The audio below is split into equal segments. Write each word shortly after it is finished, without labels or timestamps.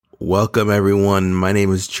Welcome, everyone. My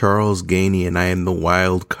name is Charles Gainey, and I am the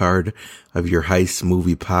wild card of your heist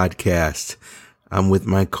movie podcast. I'm with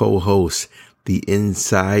my co-host, the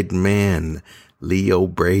inside man, Leo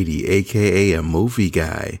Brady, a.k.a. a movie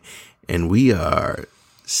guy, and we are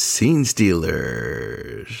Scene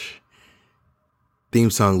Stealers.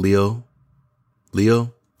 Theme song, Leo.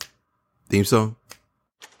 Leo? Theme song?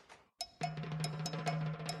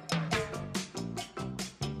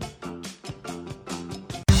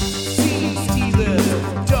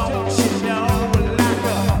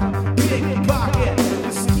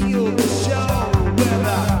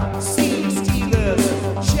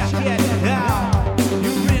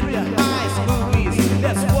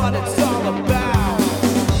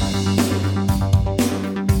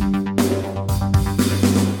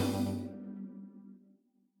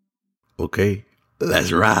 Okay,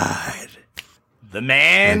 let's ride. The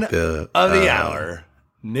man of the hour,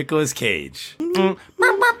 Nicolas Cage.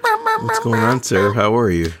 What's going on, sir? How are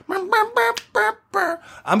you?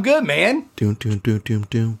 I'm good, man. Doom, doom, doom, doom,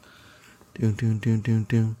 doom. Doom, doom, doom, doom,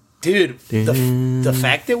 doom. Dude, the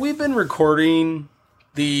fact that we've been recording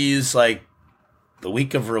these, like, the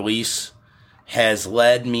week of release has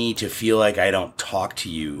led me to feel like I don't talk to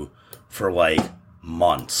you for, like,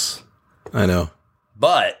 months. I know.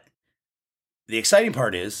 But the exciting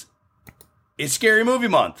part is, it's Scary Movie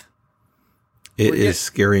Month. It is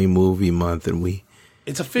Scary Movie Month, and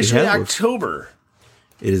it's officially October.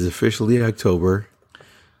 It is officially October.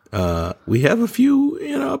 We have a few,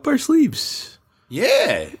 up our sleeves.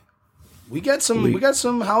 Yeah, we got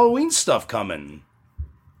some Halloween stuff coming.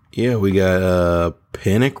 Yeah, we got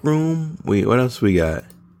Panic Room. What else we got?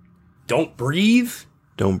 Don't Breathe.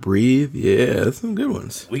 Don't Breathe. Yeah, that's some good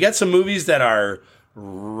ones. We got some movies that are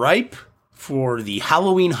ripe for the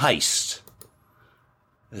Halloween heist,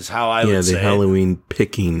 is how I would say. Yeah, the Halloween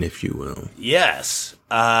picking, if you will. Yes.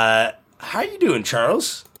 How you doing,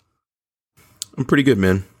 Charles? I'm pretty good,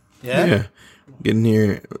 man. Yeah?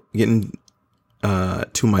 Getting to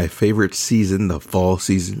my favorite season, the fall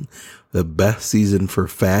season, the best season for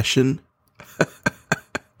fashion.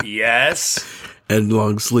 Yes. And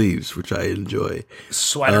long sleeves, which I enjoy.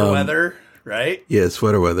 Sweater weather, right? Yeah,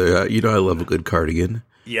 sweater weather. I love a good cardigan.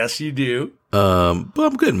 Yes, you do. But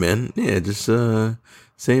I'm good, man. Yeah, just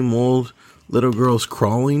same old little girls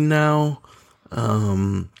crawling now.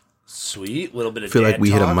 Sweet, little bit of. I feel dad like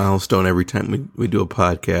we talk. hit a milestone every time we do a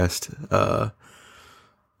podcast.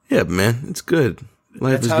 Yeah, man, it's good.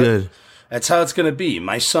 Life is good. That's how it's gonna be.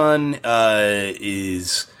 My son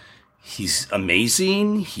he's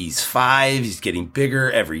amazing. He's 5. He's getting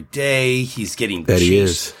bigger every day. He's getting chased. He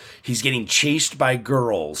is. He's getting chased by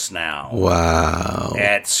girls now. Wow.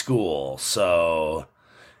 At school. So,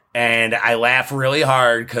 and I laugh really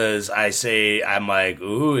hard because I'm like,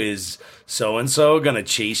 ooh, is so-and-so going to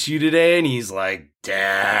chase you today? And he's like,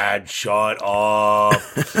 Dad, shut up.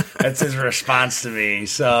 That's his response to me.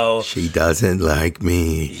 So she doesn't like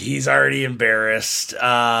me. He's already embarrassed.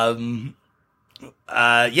 Yeah,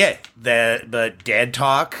 but dad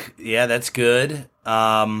talk. Yeah, that's good.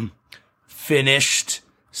 Finished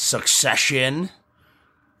Succession.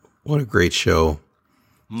 What a great show.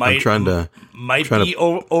 Might be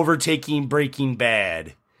overtaking Breaking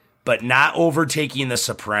Bad, but not overtaking The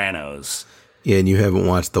Sopranos. Yeah, and you haven't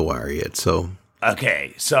watched The Wire yet, so.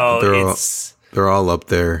 Okay, so they're all up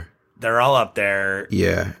there. They're all up there.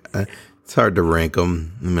 Yeah, it's hard to rank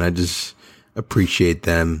them. I mean, I just appreciate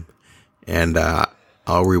them, and I'll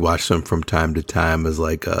rewatch them from time to time as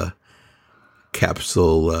like a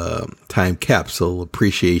time capsule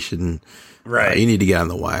appreciation. Right. You need to get on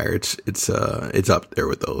The Wire. It's up there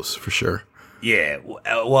with those for sure. Yeah.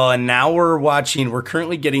 Well, and now we're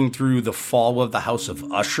currently getting through The Fall of the House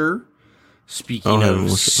of Usher. Speaking of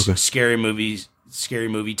scary movie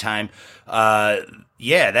time.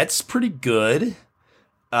 Yeah, that's pretty good.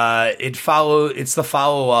 It's the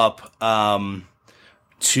follow-up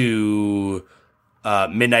to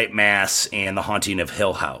Midnight Mass and The Haunting of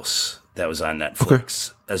Hill House that was on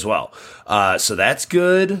Netflix as well. So that's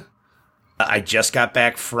good. I just got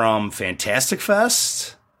back from Fantastic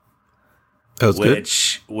Fest. That was good.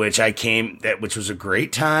 Which was a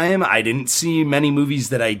great time. I didn't see many movies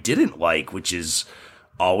that I didn't like, which is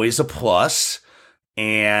always a plus.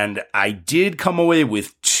 And I did come away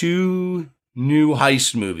with 2 new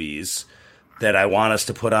heist movies that I want us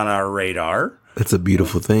to put on our radar. That's a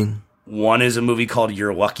beautiful thing. One is a movie called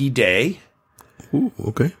Your Lucky Day. Ooh,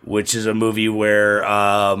 okay. Which is a movie where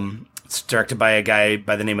it's directed by a guy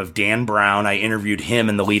by the name of Dan Brown. I interviewed him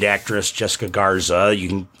and the lead actress, Jessica Garza.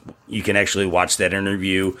 You can actually watch that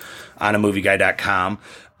interview on amovieguy.com.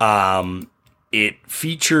 it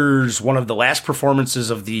features one of the last performances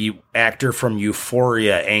of the actor from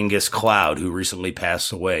Euphoria, Angus Cloud, who recently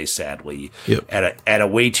passed away, sadly, at a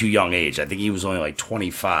way too young age. I think he was only like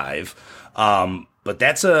 25. But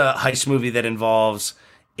that's a heist movie that involves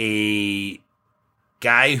a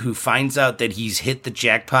guy who finds out that he's hit the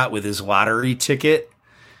jackpot with his lottery ticket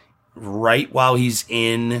right while he's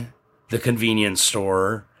in the convenience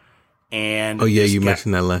store. And you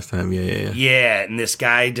mentioned that last time. Yeah. Yeah, and this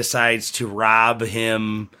guy decides to rob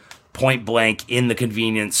him point blank in the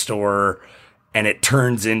convenience store, and it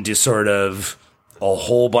turns into sort of a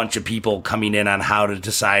whole bunch of people coming in on how to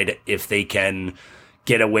decide if they can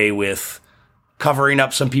get away with covering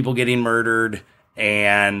up some people getting murdered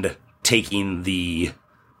and taking the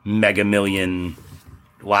Mega Million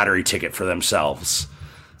lottery ticket for themselves.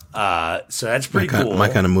 So that's pretty cool. My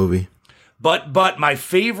kind of movie. But my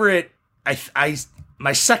favorite,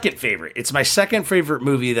 my second favorite, it's my second favorite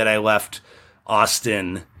movie that I left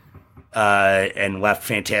Austin and left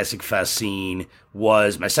Fantastic Fest seeing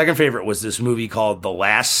my second favorite was this movie called The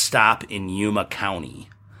Last Stop in Yuma County.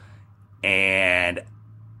 And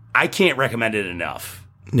I can't recommend it enough.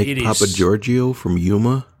 Nick Papagiorgio from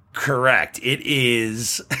Yuma? Correct. It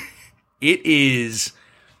is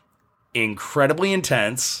incredibly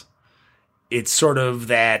intense. It's sort of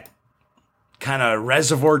that kind of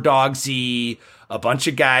Reservoir Dogs-y, a bunch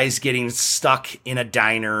of guys getting stuck in a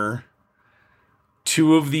diner.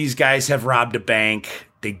 Two of these guys have robbed a bank.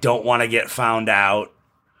 They don't want to get found out.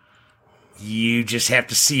 You just have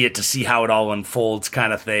to see it to see how it all unfolds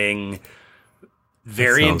kind of thing.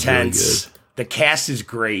 Very intense. Really, the cast is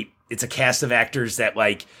great. It's a cast of actors that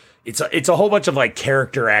it's a whole bunch of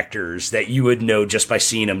character actors that you would know just by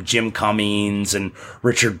seeing them. Jim Cummings and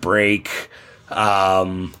Richard Brake.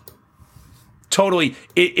 Totally.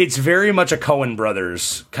 It's very much a Coen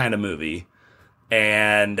Brothers kind of movie.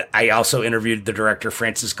 And I also interviewed the director,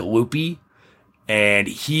 Francis Galuppi, and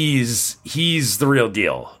he's the real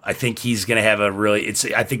deal. I think he's going to have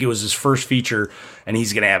I think it was his first feature, and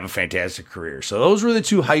he's going to have a fantastic career. So those were the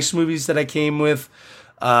two heist movies that I came with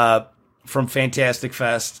from Fantastic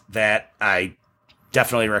Fest that I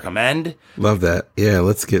definitely recommend. Love that. Yeah,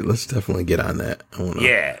 let's definitely get on that.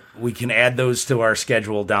 Yeah, we can add those to our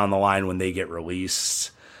schedule down the line when they get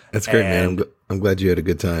released. That's great, man. I'm glad you had a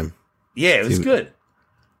good time. Yeah, it was good.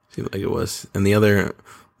 Seemed like it was. And the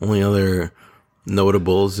only other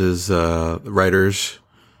notables is writers'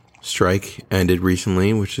 strike ended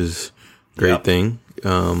recently, which is a great thing.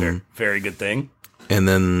 Very, very good thing. And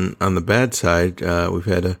then on the bad side, we've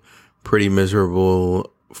had a pretty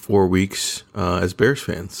miserable 4 weeks as Bears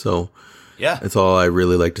fans. So yeah, that's all I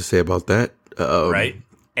really like to say about that. Right.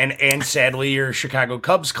 And sadly, your Chicago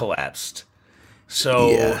Cubs collapsed. So,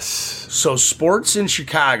 yes. So sports in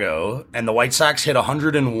Chicago, and the White Sox hit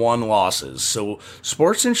 101 losses. So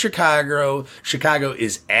sports in Chicago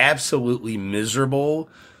is absolutely miserable.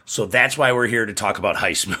 So that's why we're here to talk about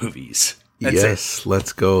heist movies. Yes,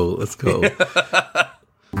 let's go. Let's go.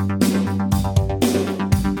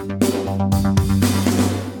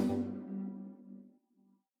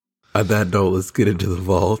 On that note, let's get into the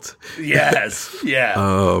vault. Yes.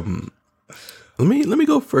 Yeah. Let me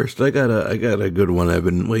go first. I got a good one I've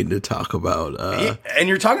been waiting to talk about. And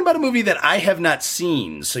you're talking about a movie that I have not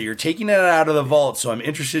seen, so you're taking it out of the vault. So I'm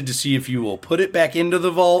interested to see if you will put it back into the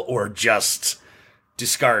vault or just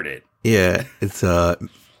discard it. Yeah, it's a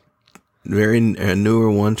very newer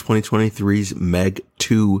one, 2023's Meg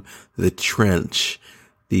 2: The Trench.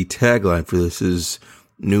 The tagline for this is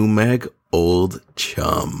 "New Meg, Old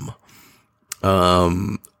Chum."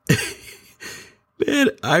 Man,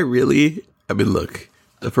 look,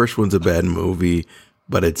 the first one's a bad movie,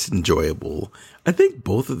 but it's enjoyable. I think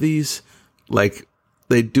both of these,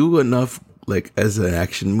 they do enough, as an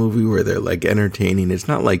action movie where they're, entertaining. It's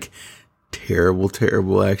not,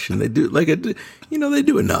 terrible action. They do, they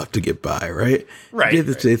do enough to get by, right? Right.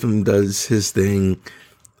 Jason Statham does his thing.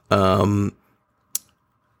 This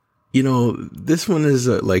one is,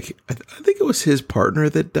 I think it was his partner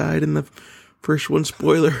that died in the first one.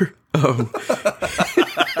 Spoiler.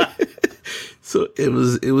 So it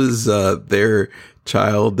was their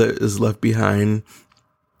child that is left behind,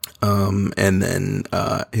 and then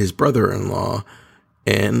his brother-in-law,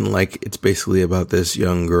 and it's basically about this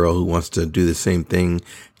young girl who wants to do the same thing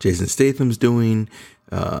Jason Statham's doing,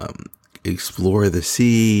 explore the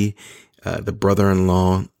sea. The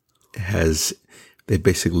brother-in-law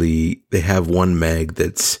they have one Meg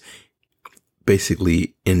that's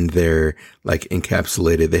basically in there,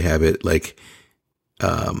 encapsulated. They have it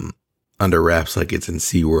under wraps like it's in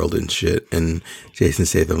SeaWorld and shit. And Jason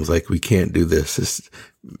Statham's like, we can't do this.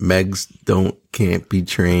 Megs can't be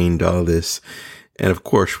trained, all this. And of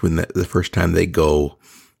course, when the first time they go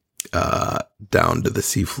down to the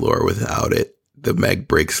seafloor without it, the Meg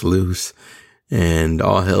breaks loose and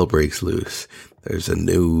all hell breaks loose. There's a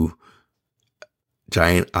new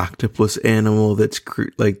giant octopus animal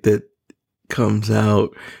that comes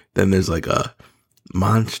out. Then there's like a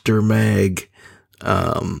monster Meg.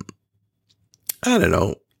 I don't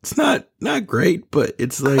know. It's not great, but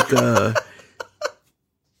it's like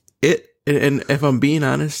it. And if I'm being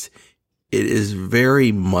honest, it is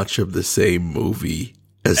very much of the same movie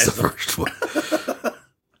as the first one.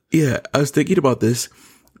 Yeah, I was thinking about this.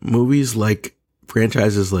 Movies like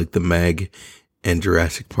franchises like The Meg and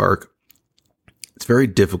Jurassic Park, it's very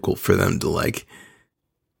difficult for them to like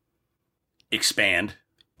expand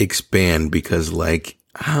because like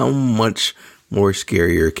how much more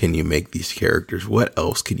scarier can you make these characters? What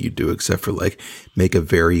else can you do except for like make a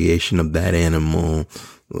variation of that animal,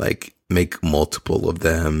 like make multiple of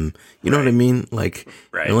them? You know what I mean? Like,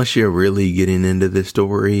 unless you're really getting into the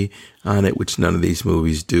story on it, which none of these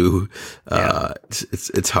movies do,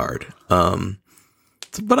 it's hard.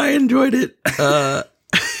 But I enjoyed it.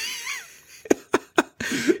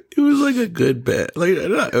 It was like a good bad, like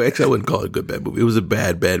actually I wouldn't call it a good bad movie. It was a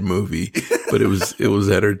bad movie, but it was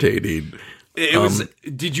entertaining. It was.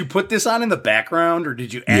 Did you put this on in the background, or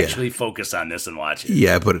did you actually focus on this and watch it?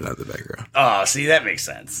 Yeah, I put it on the background. Oh, see, that makes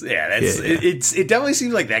sense. Yeah, that's it definitely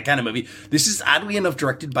seems like that kind of movie. This is oddly enough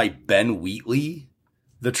directed by Ben Wheatley,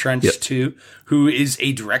 The Trench 2, who is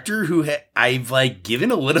a director who I've like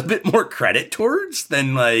given a little bit more credit towards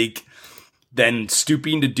than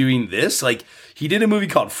stooping to doing this. Like, he did a movie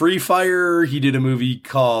called Free Fire. He did a movie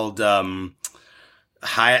called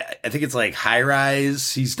I think it's like High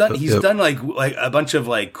Rise. He's done like a bunch of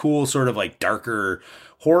like cool sort of like darker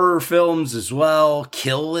horror films as well.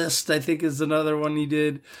 Kill List, I think, is another one he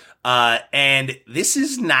did. And this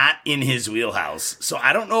is not in his wheelhouse. So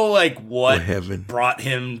I don't know like what brought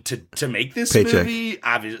him to make this movie.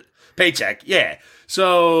 Obviously, paycheck. Yeah.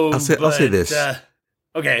 So I'll say this.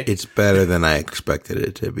 Okay. It's better than I expected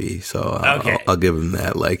it to be. So I'll give him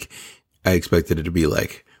that. Like, I expected it to be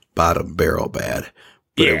like bottom barrel bad,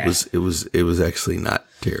 but it was actually not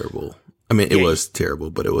terrible. I mean, it was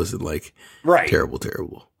terrible, but it wasn't like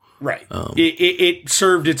terrible. Right. It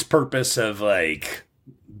served its purpose of like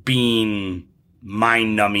being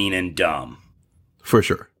mind numbing and dumb. For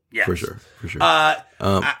sure. Yes. For sure.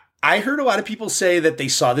 I heard a lot of people say that they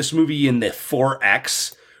saw this movie in the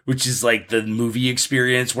 4X, which is like the movie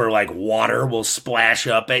experience where like water will splash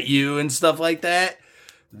up at you and stuff like that.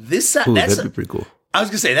 That'd be pretty cool. I was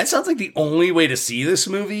going to say, that sounds like the only way to see this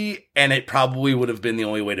movie, and it probably would have been the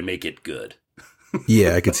only way to make it good.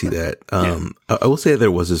 Yeah, I could see that. I will say there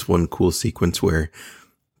was this one cool sequence where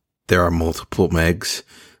there are multiple Megs,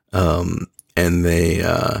 and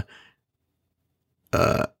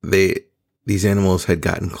these animals had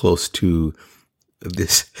gotten close to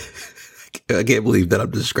this. I can't believe that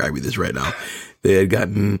I'm describing this right now. They had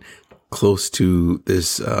gotten close to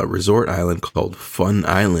this resort island called Fun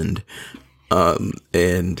Island.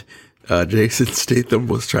 And Jason Statham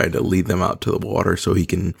was trying to lead them out to the water so he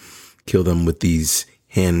can kill them with these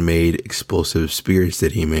handmade explosive spears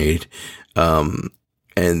that he made. And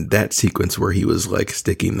that sequence where he was like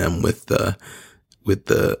sticking them with the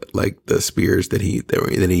spears that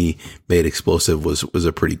he made explosive was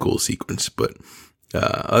a pretty cool sequence. But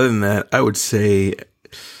other than that, I would say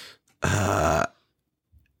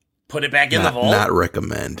put it back in the vault. Not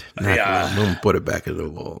recommend. Don't put it back in the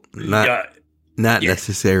vault. Not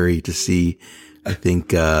necessary to see. I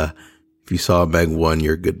think if you saw Meg 1,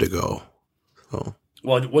 you're good to go. So.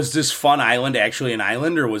 Well, was this Fun Island actually an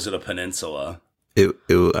island, or was it a peninsula?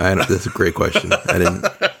 That's a great question. I didn't.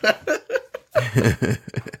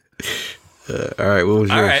 All right, what was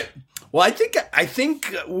yours? All right. Well, I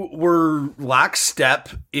think we're lockstep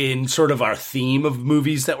in sort of our theme of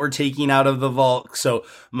movies that we're taking out of the vault. So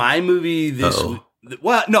my movie so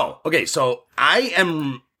I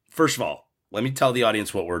am, first of all, let me tell the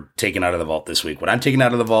audience what we're taking out of the vault this week. What I'm taking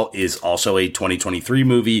out of the vault is also a 2023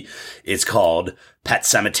 movie. It's called Pet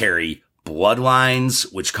Sematary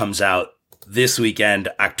Bloodlines, which comes out this weekend,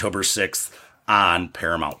 October 6th on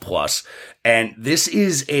Paramount Plus. And this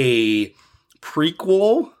is a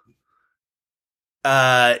prequel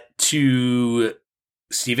to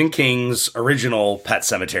Stephen King's original Pet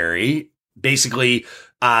Sematary. Basically,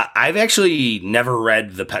 I've actually never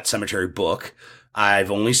read the Pet Sematary book.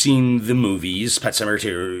 I've only seen the movies, Pet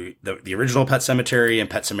Sematary, the original Pet Sematary and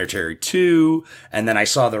Pet Sematary 2. And then I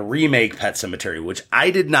saw the remake Pet Sematary, which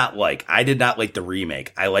I did not like. I did not like the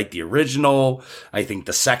remake. I like the original. I think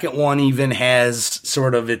the second one even has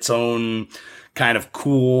sort of its own kind of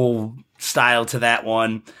cool style to that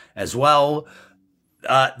one as well.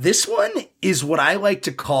 This one is what I like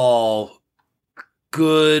to call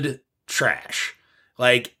good trash.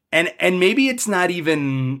 Like, and maybe it's not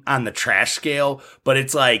even on the trash scale, but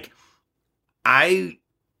it's like, I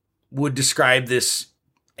would describe this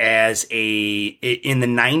as in the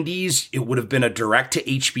 90s, it would have been a direct to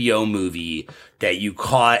HBO movie that you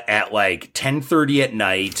caught at like 10:30 at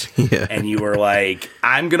night. Yeah. And you were like,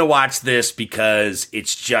 I'm going to watch this because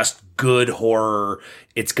it's just good horror.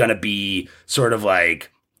 It's going to be sort of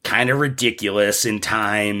like kind of ridiculous in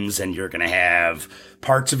times, and you're going to have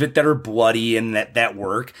parts of it that are bloody and that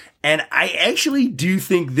work. And I actually do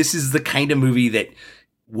think this is the kind of movie that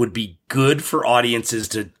would be good for audiences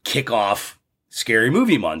to kick off Scary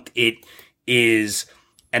Movie Month. It is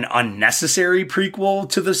an unnecessary prequel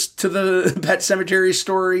to the Pet Sematary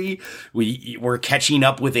story. We're catching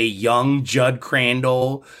up with a young Judd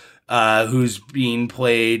Crandall, who's being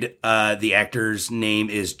played, the actor's name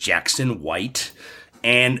is Jackson White.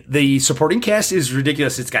 And the supporting cast is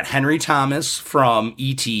ridiculous. It's got Henry Thomas from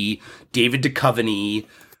E.T., David Duchovny,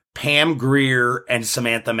 Pam Grier, and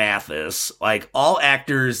Samantha Mathis. Like, all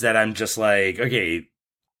actors that I'm just like, okay,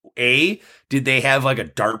 did they have like a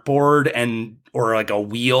dartboard or like a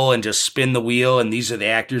wheel and just spin the wheel and these are the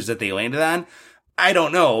actors that they landed on? I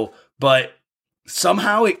don't know, but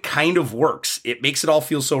somehow it kind of works. It makes it all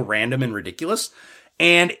feel so random and ridiculous.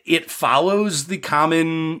 And it follows the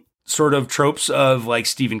common sort of tropes of like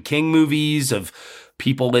Stephen King movies of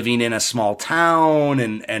people living in a small town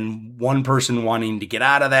and one person wanting to get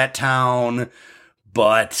out of that town,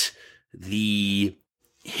 but the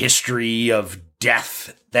history of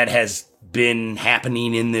death that has been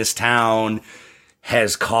happening in this town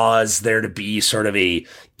has caused there to be sort of a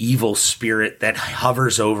evil spirit that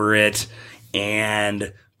hovers over it,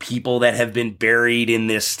 and people that have been buried in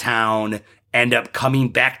this town end up coming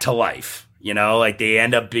back to life. You know, like they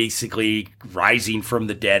end up basically rising from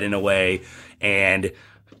the dead in a way and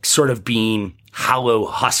sort of being hollow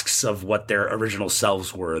husks of what their original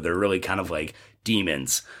selves were. They're really kind of like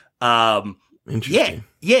demons. Interesting.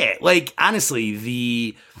 Yeah. Like,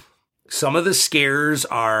 honestly, some of the scares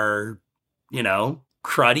are, you know,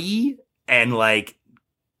 cruddy and like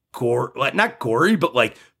not gory, but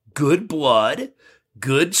like good blood.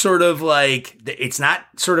 Good sort of like, it's not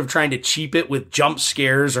sort of trying to cheap it with jump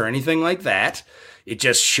scares or anything like that. It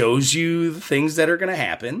just shows you the things that are going to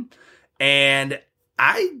happen. And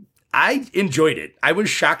I enjoyed it. I was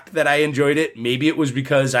shocked that I enjoyed it. Maybe it was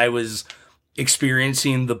because I was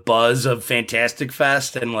experiencing the buzz of Fantastic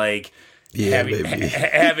Fest and like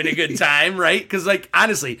having a good time, right? Because like,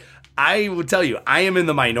 honestly, I would tell you, I am in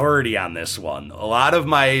the minority on this one. A lot of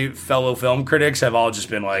my fellow film critics have all just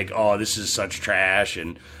been like, oh, this is such trash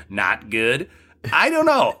and not good. I don't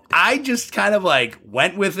know. I just kind of like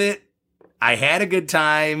went with it. I had a good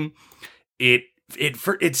time. It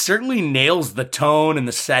certainly nails the tone and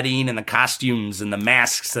the setting and the costumes and the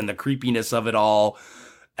masks and the creepiness of it all.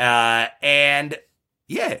 And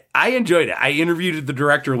yeah, I enjoyed it. I interviewed the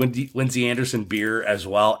director, Lindsay Anderson Beer, as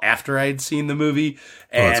well after I had seen the movie.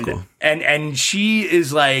 And, that's cool. and she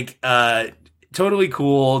is like, totally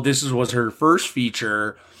cool. This was her first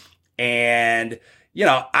feature. And, you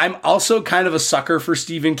know, I'm also kind of a sucker for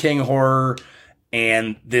Stephen King horror.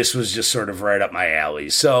 And this was just sort of right up my alley.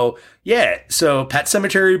 So yeah, so Pet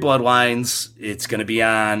Sematary Bloodlines, it's going to be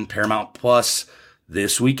on Paramount Plus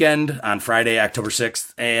this weekend on Friday, October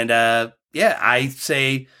 6th. And, yeah, I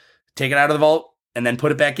say take it out of the vault and then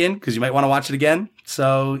put it back in because you might want to watch it again.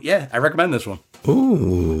 So, yeah, I recommend this one.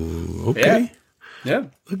 Ooh, okay. Yeah.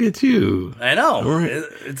 Look at you. I know. All right.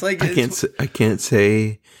 It's like I can't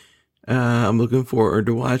say I'm looking forward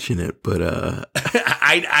to watching it, but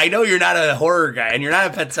I know you're not a horror guy and you're not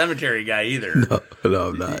a Pet Sematary guy either. No,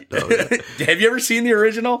 I'm not. No, I'm not. Have you ever seen the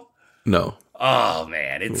original? No. Oh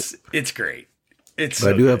man, it's great. It's. But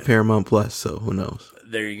so I do have Paramount Plus, so who knows?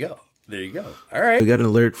 There you go. All right. We got an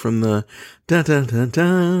alert from the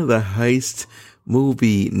the heist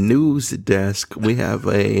movie news desk. We have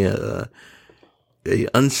a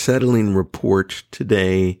unsettling report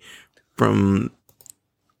today from,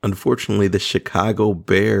 unfortunately, the Chicago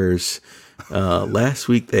Bears. Last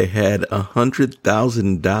week they had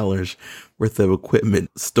 $100,000 worth of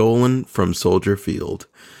equipment stolen from Soldier Field.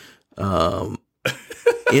 In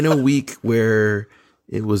a week where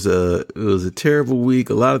it was a terrible week.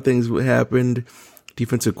 A lot of things happened.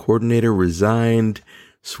 defensive coordinator resigned,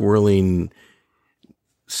 swirling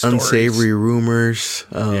unsavory rumors.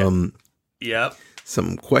 Yep.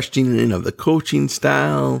 Some questioning of the coaching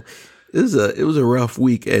style. It was a rough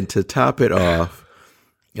week, and to top it off,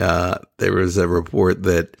 there was a report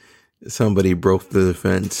that somebody broke through the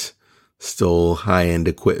fence, stole high-end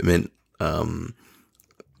equipment,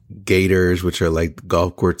 gators, which are like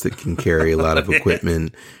golf courts that can carry a lot of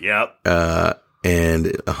equipment. Yep. And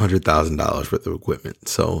 $100,000 worth of equipment.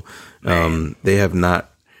 So, they have not.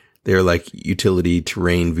 They're like utility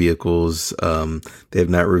terrain vehicles. They have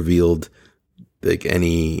not revealed like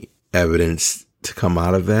any evidence to come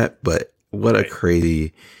out of that. But what a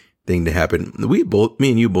crazy thing to happen. Me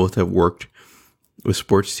and you both have worked with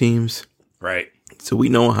sports teams. Right. So we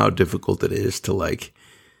know how difficult it is to like,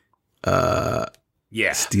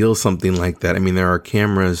 steal something like that. I mean, there are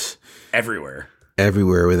cameras everywhere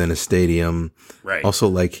within a stadium. Right. Also,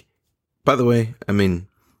 like, by the way, I mean,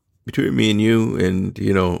 between me and you, and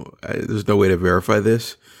there's no way to verify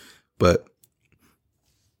this, but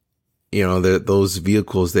those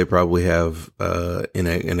vehicles they probably have in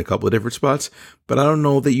a couple of different spots. But I don't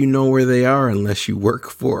know that you know where they are unless you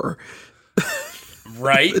work for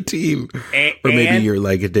the team, or maybe you're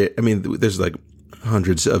like there's like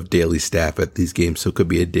hundreds of daily staff at these games, so it could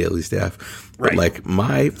be a daily staff. But like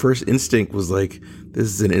my first instinct was like, this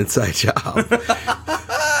is an inside job.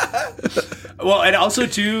 Well, and also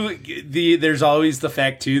too, there's always the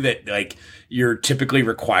fact too that like you're typically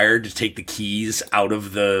required to take the keys out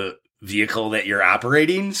of the vehicle that you're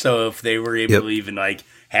operating. So if they were able to even like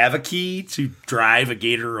have a key to drive a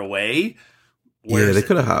gator away, they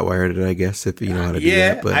could have hotwired it, I guess, if you know how to do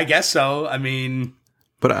that. But I guess so. I mean,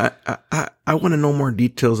 but I want to know more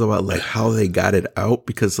details about like how they got it out,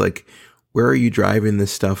 because like, where are you driving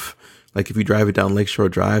this stuff? Like, if you drive it down Lakeshore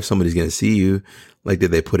Drive, somebody's going to see you. Like,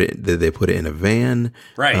 did they put it in a van?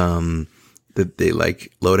 Right. Did they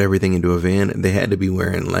like load everything into a van? And they had to be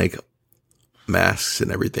wearing like masks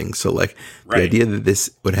and everything. So like the idea that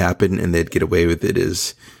this would happen and they'd get away with it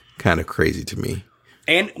is kind of crazy to me.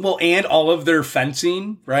 And all of their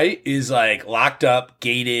fencing, right, is like locked up,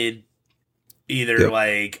 gated, either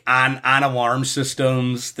like on alarm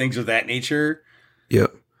systems, things of that nature.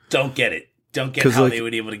 Yep. Don't get it. Don't get how they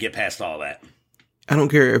would be able to get past all that. I don't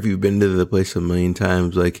care if you've been to the place a million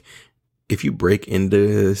times. Like, if you break into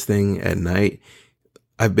this thing at night,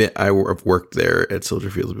 I've worked there at Soldier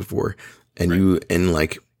Field before, and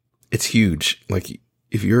like, it's huge. Like,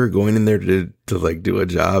 if you're going in there to like do a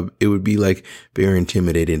job, it would be like very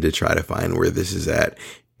intimidating to try to find where this is at.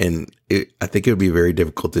 And I think it would be very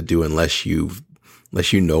difficult to do unless you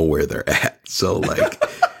know where they're at. So like,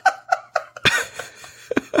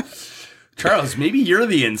 Charles, maybe you're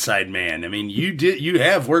the inside man. I mean, you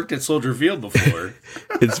have worked at Soldier Field before.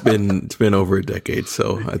 It's been over a decade,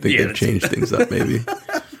 so I think they've changed things up maybe.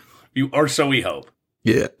 Or so we hope.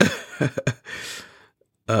 Yeah.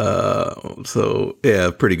 So yeah,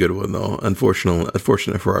 pretty good one though.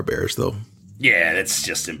 Unfortunate for our Bears though. Yeah, that's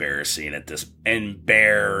just embarrassing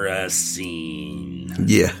Embarrassing.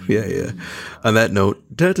 Yeah. On that note,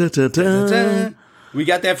 we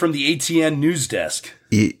got that from the ATN news desk.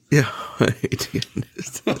 Yeah, ATN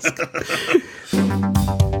news desk.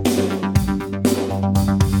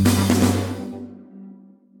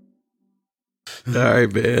 All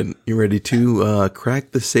right, man. You ready to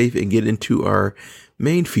crack the safe and get into our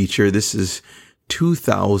main feature? This is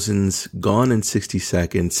 2000's Gone in 60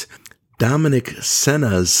 Seconds. Dominic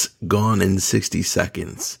Sena's Gone in 60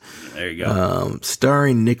 Seconds. There you go.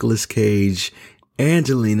 Starring Nicolas Cage,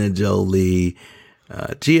 Angelina Jolie,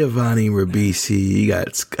 Giovanni Ribisi. You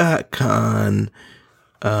got Scott Conn.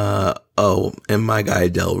 And my guy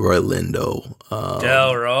Delroy Lindo.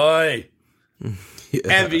 Delroy.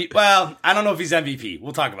 Yeah. Well, I don't know if he's MVP.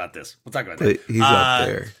 We'll talk about this. He's up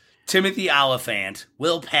there. Timothy Oliphant,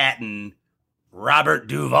 Will Patton, Robert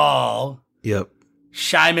Duval. Yep.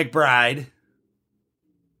 Shy McBride.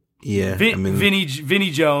 Yeah. Vinny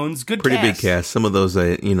Jones. Good pretty cast. Big cast. Some of those,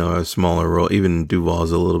 a smaller role. Even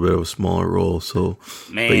Duval's a little bit of a smaller role. So,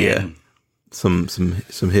 man. But yeah, some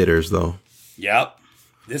hitters though. Yep.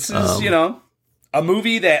 This is, a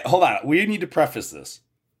movie that, hold on, we need to preface this.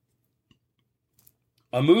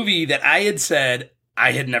 A movie that I had said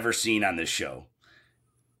I had never seen on this show.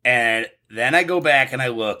 And then I go back and I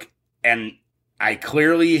look, and I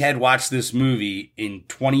clearly had watched this movie in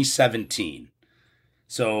 2017.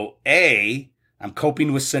 So A, I'm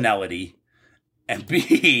coping with senility, and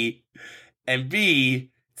B,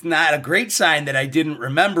 it's not a great sign that I didn't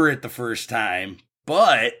remember it the first time,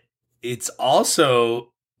 but it's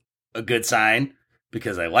also a good sign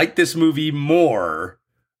because I like this movie more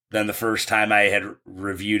than the first time I had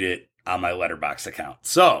reviewed it on my Letterboxd account.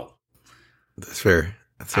 So that's fair.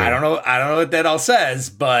 I don't know what that all says,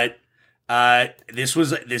 but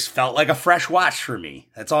this felt like a fresh watch for me.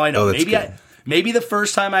 That's all I know. Maybe the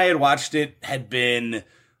first time I had watched it had been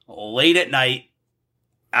late at night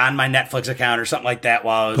on my Netflix account or something like that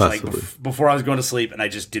while I was before I was going to sleep, and I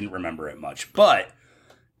just didn't remember it much. But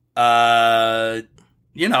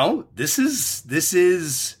this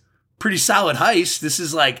is pretty solid heist. This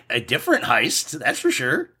is like a different heist, that's for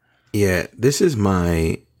sure. Yeah, this is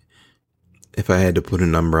if I had to put a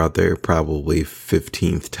number out there, probably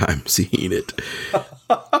 15th time seeing it.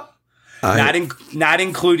 Not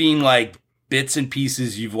including like bits and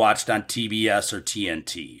pieces you've watched on TBS or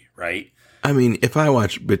TNT, right? I mean, if I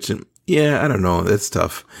watch bits and I don't know, that's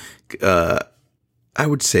tough. I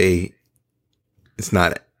would say it's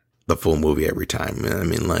not the full movie every time. I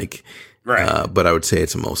mean, like, right. But I would say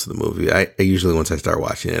it's most of the movie. I usually, once I start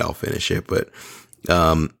watching it, I'll finish it. But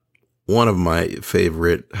one of my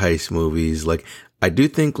favorite heist movies, like, I do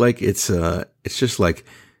think like it's just like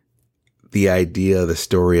the idea, the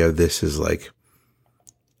story of this is like,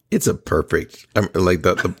 it's a perfect, like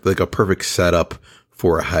like a perfect setup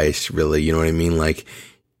for a heist, really. You know what I mean? Like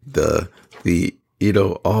the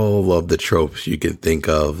all of the tropes you can think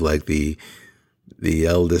of, like the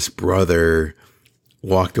eldest brother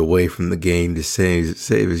walked away from the game to save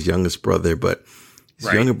his youngest brother, but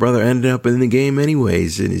his younger brother ended up in the game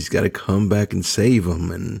anyways, and he's got to come back and save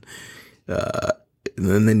him. And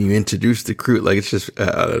then you introduce the crew. Like, it's just,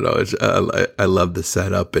 I don't know. I love the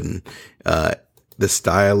setup, and the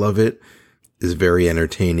style of it is very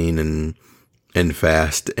entertaining and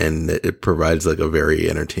fast, and it provides like a very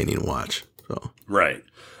entertaining watch. So right.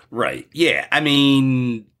 Yeah. I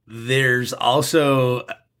mean, there's also,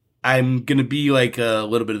 I'm going to be like a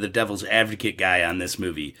little bit of the devil's advocate guy on this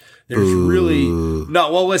movie. There's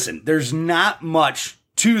listen, there's not much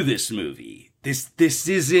to this movie. This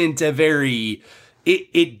isn't a very,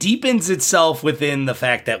 it deepens itself within the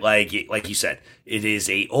fact that like you said, it is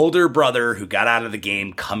a older brother who got out of the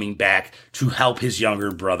game coming back to help his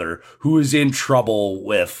younger brother who is in trouble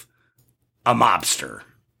with a mobster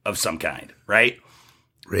of some kind, right?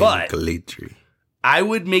 But I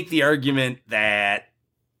would make the argument that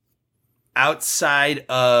outside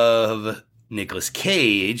of Nicolas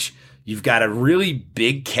Cage, you've got a really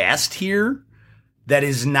big cast here that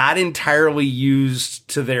is not entirely used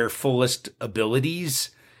to their fullest abilities.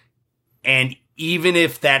 And even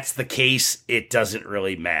if that's the case, it doesn't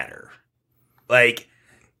really matter. Like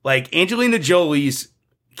Angelina Jolie's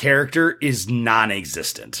character is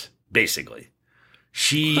non-existent, basically.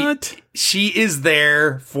 She is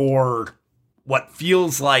there for what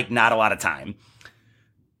feels like not a lot of time.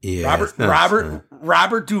 Yeah,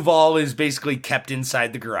 Robert Duval is basically kept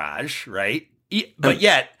inside the garage, right? But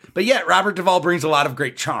yet Robert Duval brings a lot of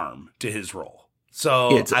great charm to his role.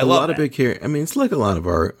 So it's a lot of big characters. I mean, it's like a lot of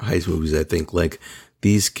our heist movies. I think like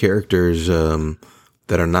these characters that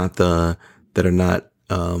are not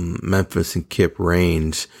Memphis and Kip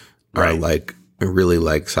Raines are like really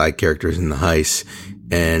like side characters in the heist.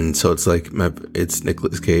 And so it's like, it's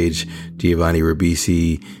Nicolas Cage, Giovanni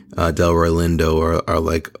Ribisi, Delroy Lindo are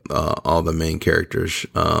like, all the main characters.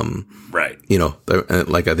 Right. You know,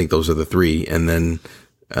 like, I think those are the three. And then,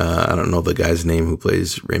 I don't know the guy's name who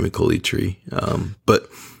plays Raymond Calitri. But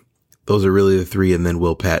those are really the three. And then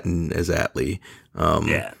Will Patton as Atlee.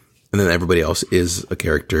 And then everybody else is a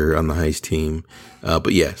character on the heist team.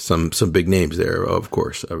 But yeah, some big names there, of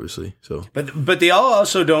course, obviously. So, but they all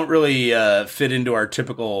also don't really fit into our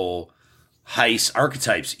typical heist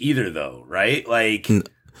archetypes either, though, right? Like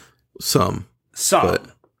some,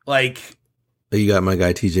 like you got my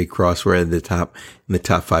guy TJ Crossware in the top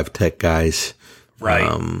 5 tech guys, right?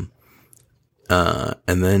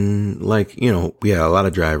 And then like we had a lot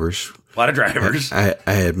of drivers. I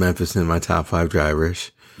had Memphis in my top 5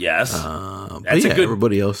 drivers. Yes,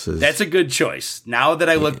 everybody else is. That's a good choice. Now that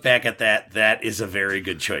I look back at that is a very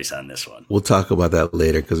good choice on this one. We'll talk about that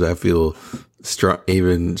later because I feel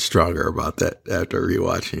even stronger about that after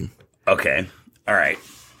rewatching. Okay, all right.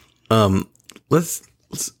 Let's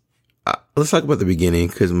talk about the beginning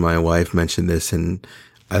because my wife mentioned this and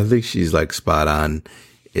I think she's like spot on.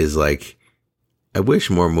 Is like, I wish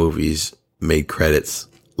more movies made credits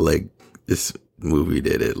like this movie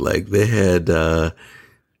did it. Like they had.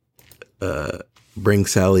 Bring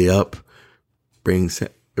Sally up, bring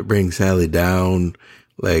Sally down,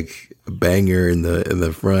 like a banger in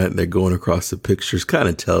the front. They're going across the pictures, kind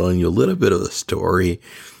of telling you a little bit of the story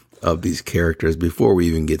of these characters before we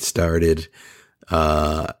even get started.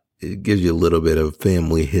 It gives you a little bit of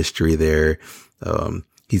family history there.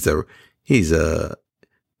 He's a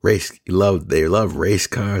they love race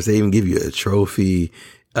cars. They even give you a trophy.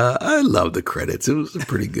 I love the credits. It was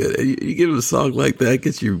pretty good. You give a song like that,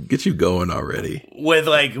 gets you going already. With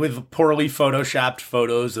poorly photoshopped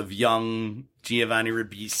photos of young Giovanni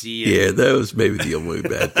Ribisi. Yeah, that was maybe the only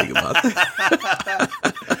bad thing about that.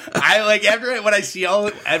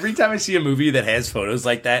 Every time I see a movie that has photos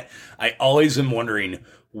like that, I always am wondering,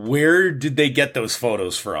 where did they get those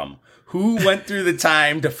photos from? Who went through the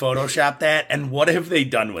time to Photoshop that, and what have they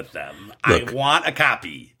done with them? Look, I want a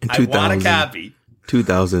copy.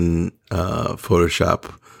 2000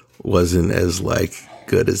 Photoshop wasn't as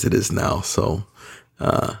good as it is now, so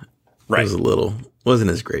right. It was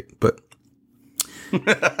wasn't as great, but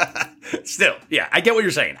still, yeah, I get what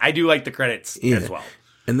you're saying. I do like the credits as well.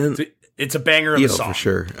 And then it's a banger of a song for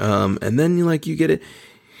sure. And then you get it.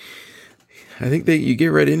 I think that you get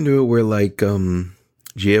right into it where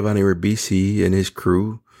Giovanni Ribisi and his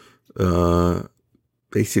crew,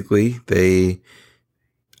 basically they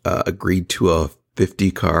agreed to a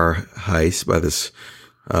 50-car heist by this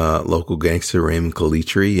local gangster Raymond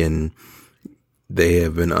Calitri, and they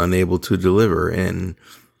have been unable to deliver. And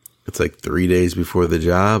it's 3 days before the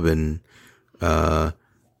job, and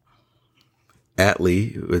Atlee,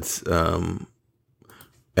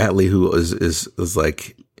 Atlee, who is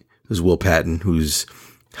Will Patton, who's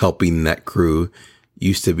helping that crew,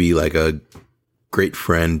 used to be a great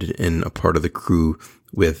friend and a part of the crew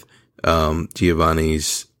with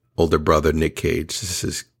Giovanni's older brother, Nick Cage. This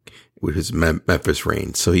is with his Memphis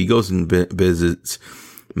Raines. So he goes and visits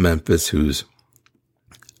Memphis, who's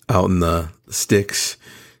out in the sticks,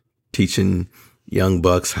 teaching young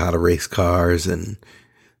bucks how to race cars. And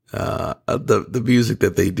the music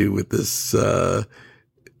that they do with this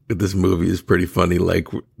movie is pretty funny.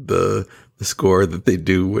 The score that they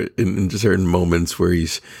do in certain moments where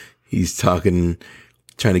he's talking,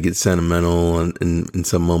 trying to get sentimental in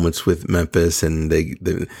some moments with Memphis, and they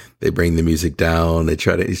bring the music down.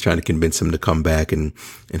 He's trying to convince him to come back and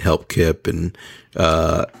help Kip, and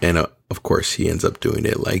of course he ends up doing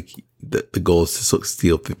it. The goal is to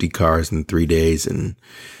steal 50 cars in 3 days, and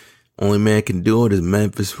only man can do it is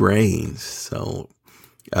Memphis Raines. So,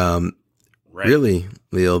 right. Really,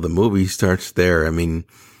 Leo, the movie starts there. I mean,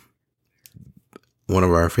 one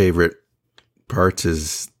of our favorite parts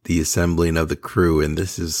is the assembling of the crew, and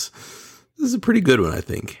this is a pretty good one, I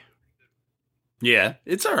think. Yeah,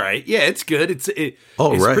 it's all right. Yeah, it's good. It's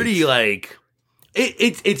right. Pretty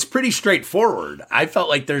it's pretty straightforward. I felt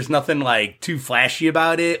like there's nothing too flashy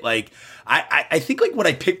about it. I think what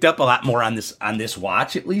I picked up a lot more on this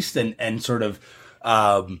watch, at least, and sort of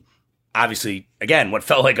obviously, again, what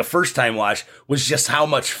felt like a first time watch was just how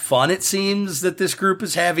much fun it seems that this group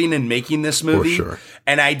is having in making this movie. For sure.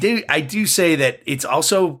 And I do say that it's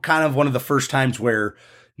also kind of one of the first times where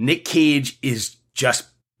Nick Cage is just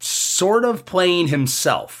sort of playing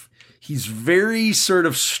himself. He's very sort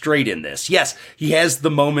of straight in this. Yes, he has the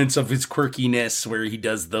moments of his quirkiness where he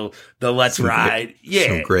does the let's ride.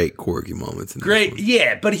 Some great quirky moments. Great.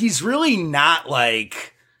 Yeah. But he's really not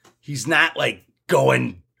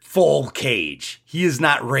going full Cage. He is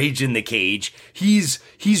not raging the Cage. He's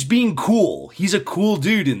being cool. He's a cool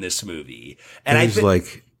dude in this movie. And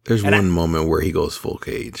there's one moment where he goes full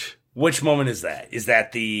Cage. Which moment is that? Is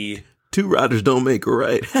that the two riders don't make a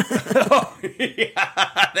right? Oh, yeah,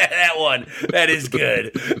 that one. That is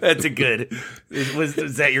good. That's a good. Was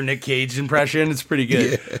that your Nick Cage impression? It's pretty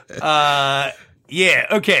good. Yeah. Yeah.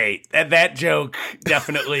 Okay. That joke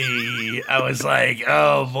definitely. I was like,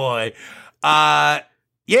 oh boy.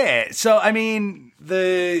 Yeah. So I mean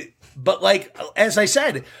but as I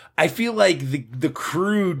said, I feel like the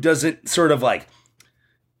crew doesn't sort of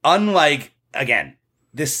unlike, again,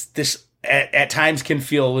 this at times can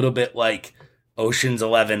feel a little bit like Ocean's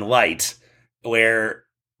 11 light, where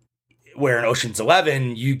in Ocean's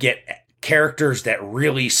 11 you get characters that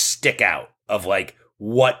really stick out of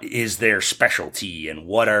what is their specialty and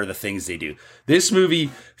what are the things they do. This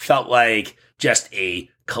movie felt like just a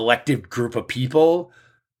collective group of people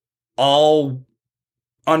all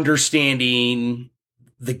understanding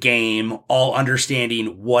the game, all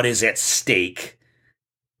understanding what is at stake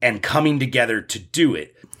and coming together to do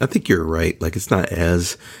it. I think you're right. It's not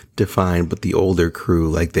as defined, but the older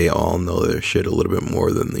crew, they all know their shit a little bit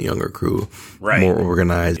more than the younger crew. Right. More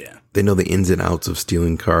organized. Yeah. They know the ins and outs of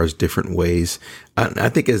stealing cars different ways. I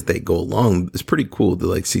think as they go along, it's pretty cool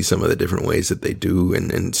to see some of the different ways that they do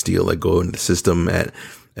and steal, go into the system at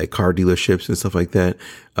car dealerships and stuff like that.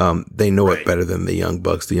 They know it better than the young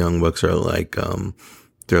bucks. The young bucks are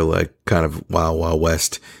they're kind of Wild Wild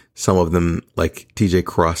West. Some of them, TJ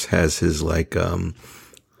Cross has his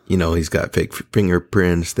he's got fake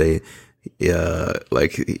fingerprints. They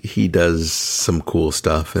like he does some cool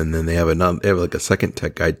stuff, and then they have like a second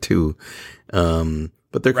tech guy too.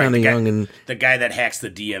 But they're kind of young, and the guy that hacks the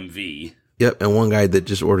DMV. Yep, and one guy that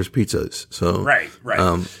just orders pizzas. So right.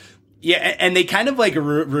 Yeah, and they kind of like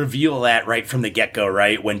reveal that right from the get-go,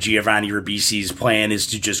 right? When Giovanni Ribisi's plan is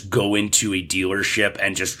to just go into a dealership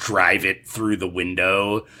and just drive it through the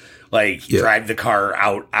window, drive the car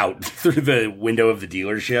out through the window of the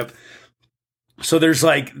dealership. So there's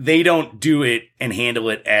like, they don't do it and handle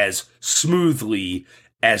it as smoothly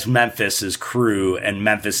as Memphis's crew and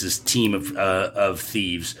Memphis's team of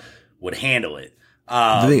thieves would handle it.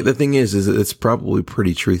 The thing is it's probably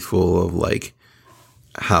pretty truthful of like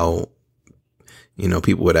how,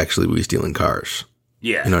 people would actually be stealing cars.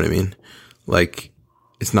 Yeah. You know what I mean? Like,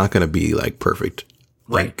 it's not going to be like perfect.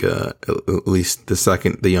 Right. Like, at least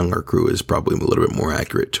the younger crew is probably a little bit more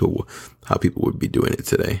accurate to how people would be doing it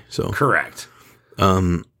today. So correct.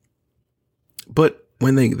 But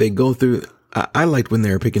when they go through, I liked when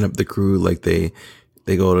they were picking up the crew, like they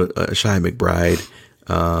go to Shy McBride.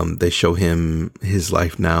 They show him his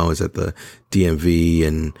life now is at the DMV,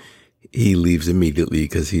 and he leaves immediately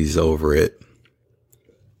because he's over it.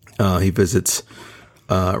 He visits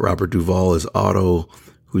Robert Duval as Otto,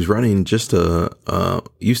 who's running used to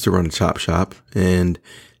run a chop shop, and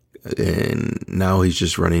now he's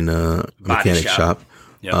just running a mechanic shop.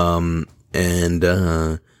 Yep.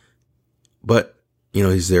 But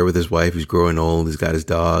he's there with his wife. He's growing old. He's got his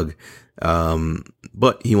dog.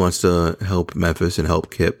 But he wants to help Memphis and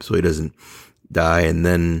help Kip so he doesn't die. And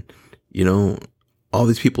then, all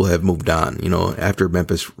these people have moved on, after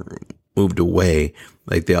Memphis moved away,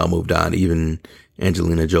 like they all moved on. Even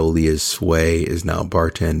Angelina Jolie as Sway is now a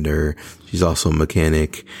bartender. She's also a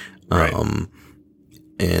mechanic. Right.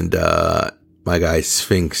 And my guy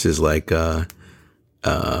Sphinx is like, I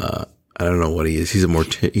don't know what he is. He's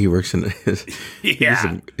he works in.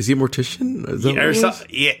 Yeah. Is he a mortician?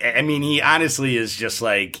 Yeah. I mean, he honestly is just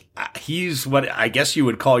like, he's what I guess you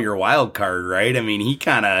would call your wild card, right? I mean, he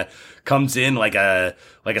kind of comes in like a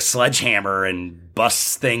sledgehammer and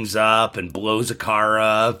busts things up and blows a car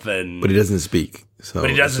up, but he doesn't speak. So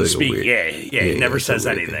but he doesn't speak. Yeah. He never says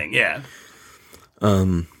anything. Yeah.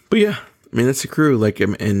 But yeah, I mean, that's the crew. Like,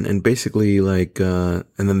 and basically like, and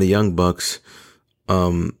then the Young Bucks,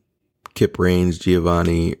 Kip Raines,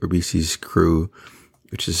 Giovanni Ribisi's crew,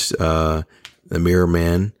 which is the Mirror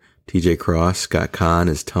Man, TJ Cross, Scott Kahn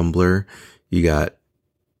as Tumbler. You got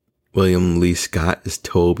William Lee Scott as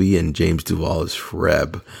Toby, and James Duval as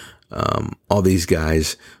Freb. All these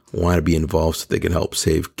guys want to be involved so they can help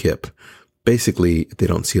save Kip. Basically, if they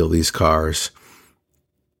don't steal these cars,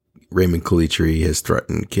 Raymond Calitri has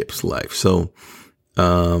threatened Kip's life. So,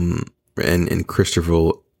 and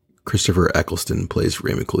Christopher Eccleston plays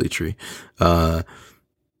Raymond Calitri. And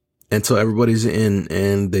so everybody's in,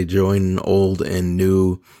 and they join old and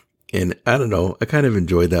new. And I don't know, I kind of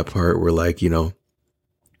enjoyed that part where like,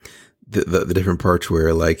 the different parts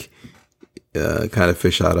where like, kind of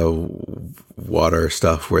fish out of water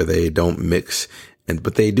stuff where they don't mix,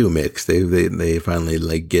 but they do mix. They finally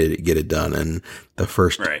like get it done. And the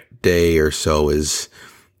first day or so is,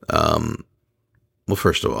 well,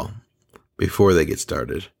 first of all, before they get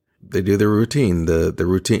started, they do their routine,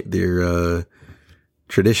 their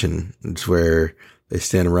tradition. It's where they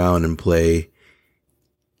stand around and play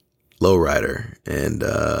Lowrider, and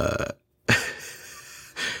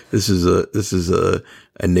this is a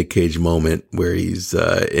Nick Cage moment where he's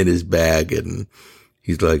in his bag and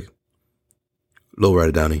he's like,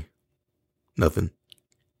 Lowrider, Donnie, nothing,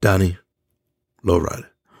 Donnie, Lowrider,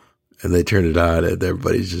 and they turn it on and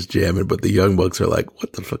everybody's just jamming, but the Young Bucks are like,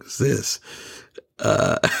 what the fuck is this?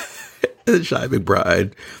 And Shy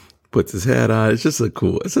McBride puts his hat on. It's just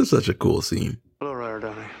such a cool scene.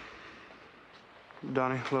 Lowrider,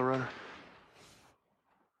 Donnie, Lowrider.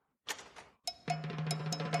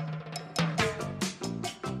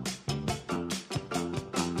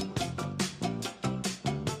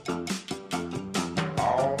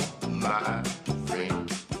 All my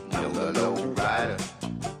friends know the lowrider.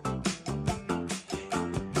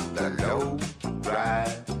 The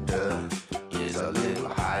lowrider is a little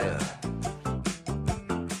higher.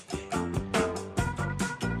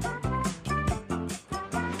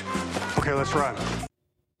 Okay, let's run.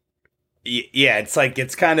 Yeah,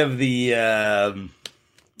 it's kind of the I'm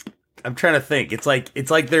trying to think. It's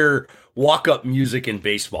like their walk-up music in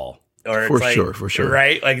baseball. Or it's for sure.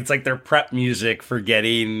 Right? Like it's like their prep music for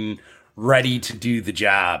getting ready to do the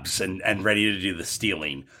jobs and ready to do the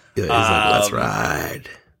stealing. Yeah, it's like, let's ride.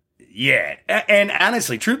 Yeah. And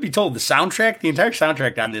honestly, truth be told, the entire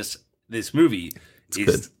soundtrack on this movie is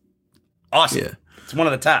good. awesome. Yeah. It's one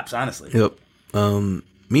of the tops, honestly. Yep.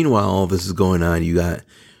 Meanwhile, all this is going on. You got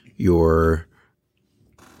your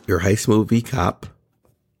heist movie cop,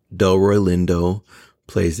 Delroy Lindo,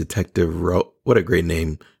 plays Detective. What a great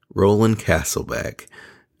name, Roland Castleback.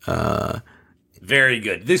 Very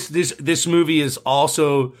good. This movie is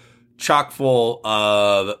also chock full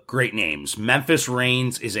of great names. Memphis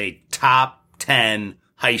Raines is a top 10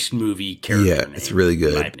 heist movie character. Yeah, name, it's really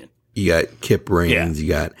good. You got Kip Raines. You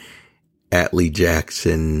got Atlee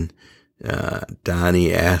Jackson,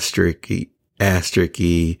 Donnie Astricky,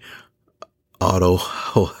 Otto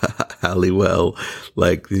Halliwell,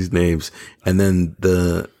 like these names. And then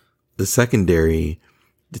the secondary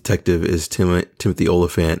detective is Timothy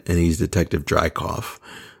Oliphant, and he's Detective Drykoff.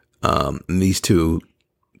 And these two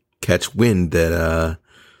catch wind that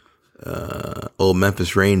old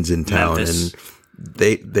Memphis Raines in town, and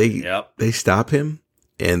they stop him,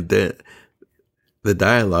 and the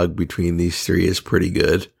dialogue between these three is pretty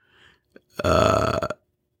good.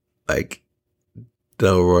 Like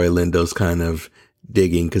Delroy Lindo's kind of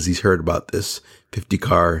digging because he's heard about this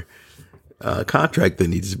 50-car contract that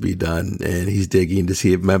needs to be done, and he's digging to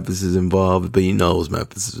see if Memphis is involved, but he knows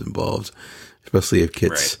Memphis is involved, especially if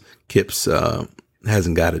Kip's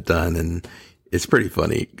hasn't got it done. And it's pretty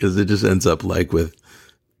funny because it just ends up like with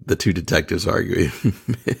the two detectives arguing.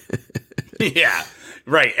 Yeah.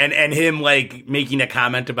 Right. And him like making a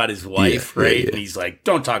comment about his wife, right? Yeah. And he's like,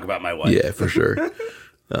 don't talk about my wife. Yeah, for sure.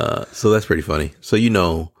 So that's pretty funny. So,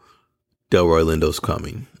 Delroy Lindo's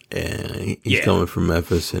coming, and he's coming from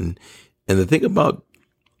Memphis. And the thing about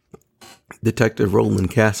Detective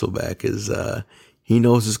Roland Castleback is he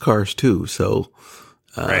knows his cars too. So,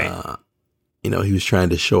 he was trying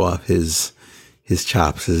to show off his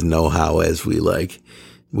chops, his know-how as we like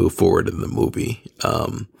move forward in the movie.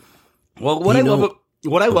 What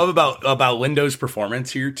I love about Lindo's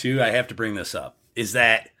performance here too, I have to bring this up, is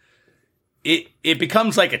that it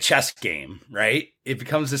becomes like a chess game, right? It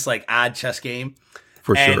becomes this like odd chess game.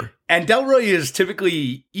 For sure. And Delroy is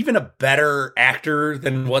typically even a better actor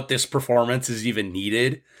than what this performance is even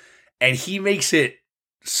needed. And he makes it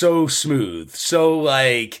so smooth, so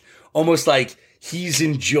like almost like he's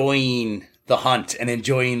enjoying the hunt and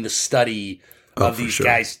enjoying the study of these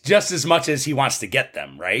guys just as much as he wants to get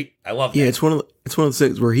them, right? I love that. Yeah, it's one of the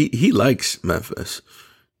things where he likes Memphis.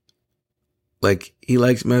 Like he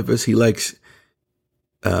likes Memphis. He likes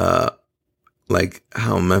like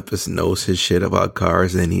how Memphis knows his shit about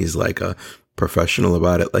cars, and he's like a professional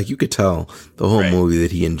about it. Like you could tell the whole movie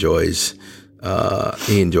that he enjoys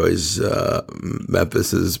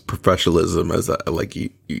Memphis's professionalism as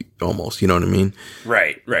he almost, you know what I mean?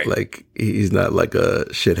 Right. Like he's not like a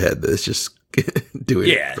shithead that's just doing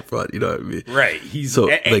it for fun, you know what I mean? Right. He's so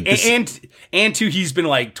like and too, he's been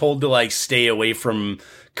like told to like stay away from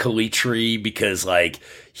Calitri because like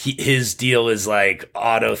his deal is like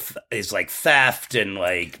theft and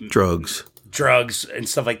like drugs and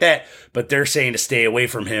stuff like that, but they're saying to stay away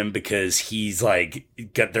from him because he's like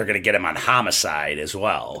they're going to get him on homicide as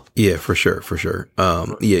well. Yeah, for sure.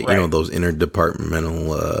 You know those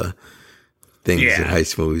interdepartmental things in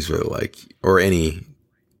heist movies where like, or any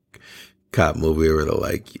cop movie where they're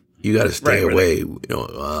like, you got to stay away.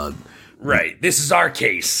 Right. This is our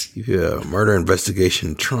case. Yeah, murder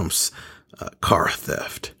investigation trumps car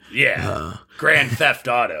theft. Yeah. Grand Theft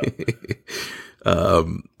Auto.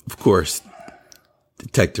 Of course,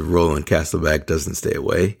 Detective Roland Castleback doesn't stay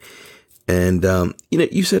away. And,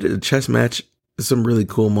 you said at a chess match, some really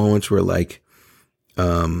cool moments where like,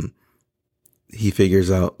 he figures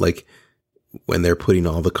out like when they're putting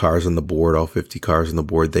all the cars on the board, all 50 cars on the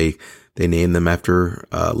board, they name them after,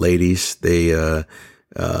 ladies.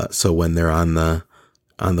 So when they're on the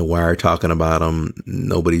wire talking about them,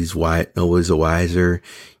 nobody's a wiser,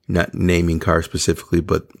 not naming cars specifically,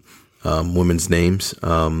 but, women's names.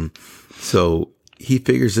 So he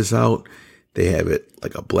figures this out. They have it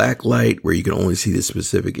like a black light where you can only see the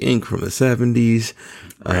specific ink from the 70s.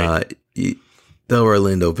 Delroy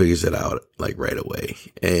Lindo figures it out like right away.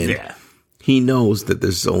 And he knows that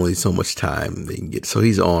there's only so much time they can get. So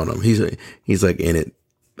he's on them. He's like in it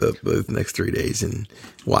the next 3 days and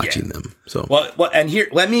watching them. So well, and here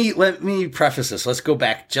let me preface this. Let's go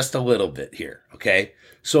back just a little bit here, okay?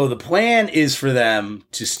 So the plan is for them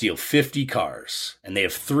to steal 50 cars, and they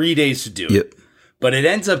have 3 days to do it. But it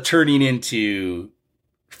ends up turning into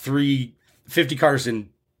 50 cars in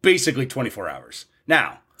basically 24 hours.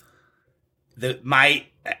 Now, I'm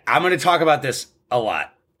going to talk about this a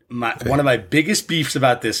lot. One of my biggest beefs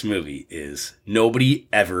about this movie is nobody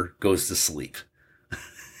ever goes to sleep.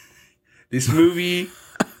 This movie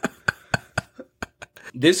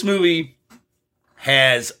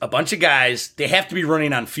has a bunch of guys. They have to be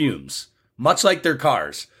running on fumes, much like their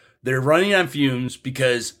cars. They're running on fumes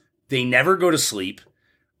because they never go to sleep.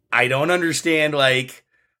 I don't understand, like,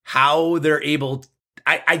 how they're able.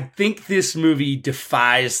 I think this movie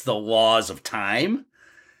defies the laws of time.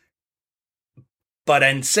 But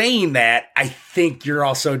in saying that, I think you're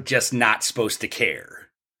also just not supposed to care.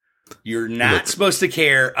 You're not supposed to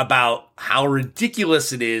care about how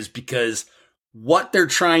ridiculous it is, because what they're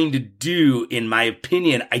trying to do, in my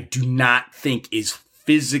opinion, I do not think is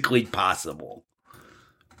physically possible.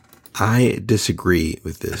 I disagree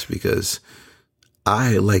with this because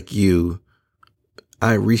I, like you,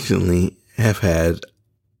 I recently have had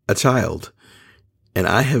a child, and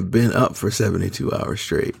I have been up for 72 hours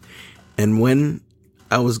straight. And when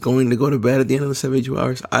I was going to go to bed at the end of the 72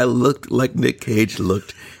 hours, I looked like Nick Cage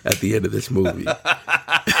looked at the end of this movie.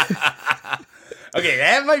 Okay,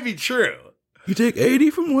 that might be true. You take 80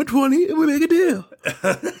 from 120 and we make a deal.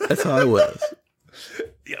 That's how I was.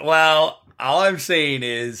 Well, all I'm saying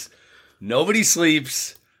is nobody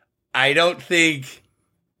sleeps. I don't think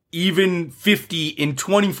even 50 in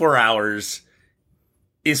 24 hours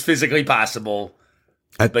is physically possible.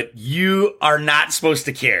 But you are not supposed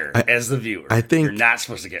to care as the viewer. I think you're not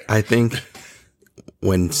supposed to care. I think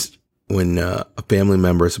when a family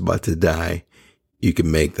member is about to die, you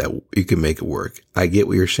can make it work. I get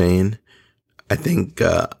what you're saying. I think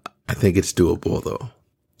it's doable though.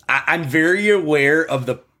 I'm very aware of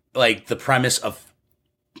the premise of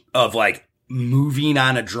like moving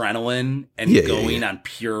on adrenaline and going on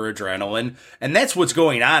pure adrenaline, and that's what's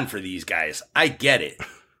going on for these guys. I get it.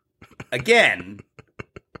 Again,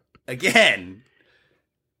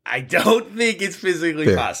 I don't think it's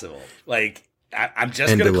physically possible. Like, I'm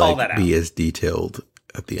just going to call that out. Be as detailed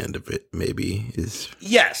at the end of it, maybe is.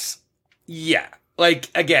 Yes. Yeah. Like,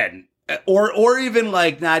 again, or even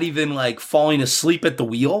like not even like falling asleep at the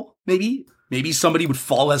wheel. Maybe somebody would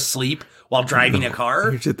fall asleep while driving a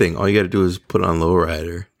car. Here's the thing: all you got to do is put on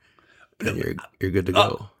lowrider, and you're good to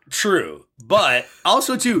go. True. But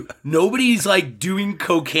also, too, nobody's like doing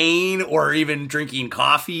cocaine or even drinking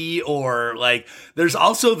coffee, or like, there's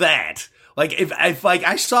also that. Like, if like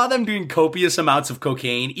I saw them doing copious amounts of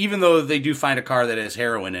cocaine, even though they do find a car that has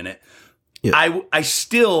heroin in it, I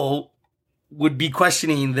still would be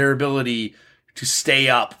questioning their ability to stay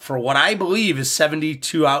up for what I believe is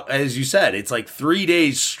 72 hours. As you said, it's like 3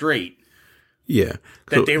 days straight. Yeah.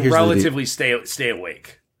 That they relatively stay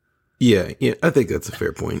awake. Yeah, I think that's a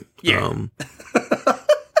fair point. Yeah.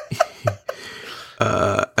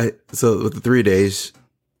 So with the 3 days,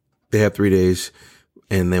 they have 3 days,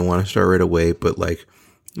 and they want to start right away. But like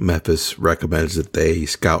Memphis recommends that they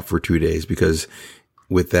scout for 2 days, because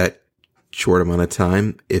with that short amount of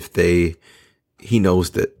time, he knows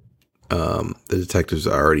that the detectives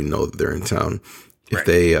already know that they're in town. If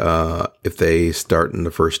they start in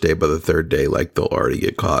the first day, by the third day, like they'll already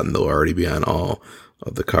get caught and they'll already be on all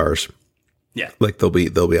of the cars. Yeah. Like they'll be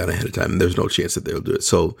on ahead of time. There's no chance that they'll do it.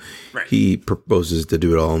 So he proposes to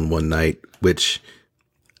do it all in one night, which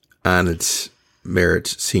on its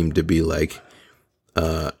merits seemed to be like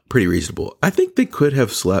pretty reasonable. I think they could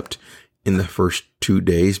have slept in the first 2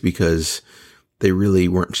 days because they really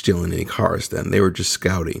weren't stealing any cars then. They were just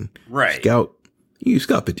scouting. Right. You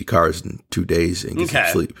scout 50 cars in 2 days and get some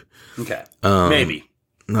sleep. Okay. Maybe.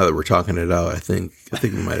 Now that we're talking it out, I think we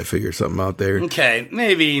might have figured something out there. Okay,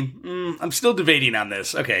 maybe. I'm still debating on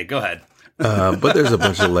this. Okay, go ahead. But there's a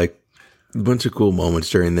bunch of cool moments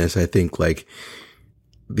during this. I think like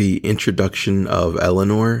the introduction of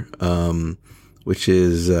Eleanor, which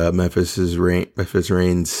is Memphis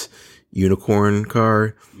Raines' unicorn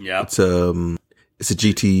car. Yeah, it's a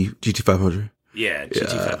GT 500. Yeah,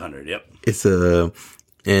 GT 500. Yep.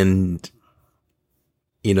 And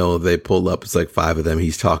you know, they pull up, it's like 5 of them.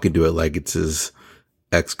 He's talking to it like it's his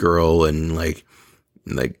ex-girl and like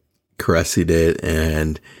caressing it.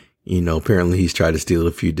 And, you know, apparently he's tried to steal it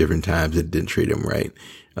a few different times. It didn't treat him right.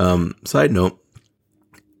 Side note,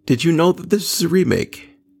 did you know that this is a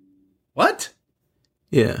remake? What?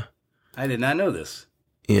 Yeah. I did not know this.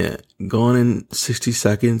 Yeah. Gone in 60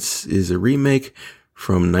 Seconds is a remake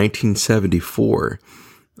from 1974.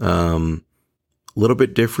 A little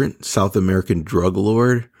bit different. South American drug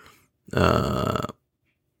lord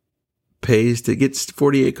pays to get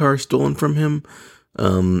 48 cars stolen from him.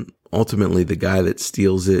 Ultimately, the guy that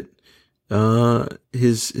steals it,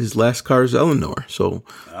 his last car is Eleanor. So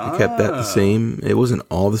they kept that the same. It wasn't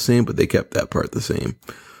all the same, but they kept that part the same.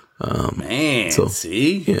 Man, so,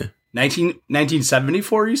 see? Yeah.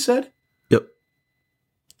 1974, you said? Yep.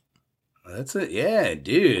 That's it. Yeah,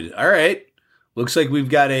 dude. All right. Looks like we've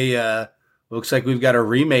got a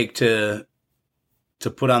remake to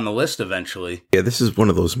put on the list eventually. Yeah, this is one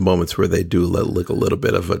of those moments where they do look a little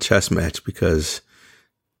bit of a chess match because,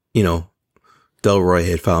 you know, Delroy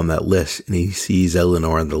had found that list and he sees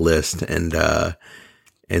Eleanor on the list and so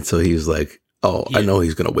he was like, "Oh, yeah. I know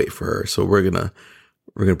he's gonna wait for her, so we're gonna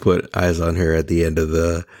put eyes on her at the end of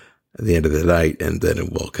the night, and then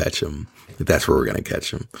we'll catch him. That's where we're gonna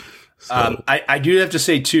catch him." So. I do have to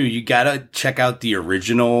say too, you gotta check out the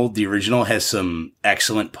original. The original has some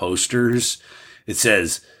excellent posters. It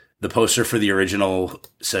says, the poster for the original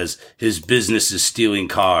says, "His business is stealing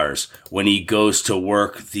cars. When he goes to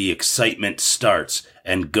work, the excitement starts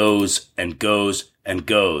and goes and goes and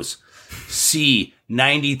goes. See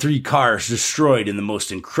 93 cars destroyed in the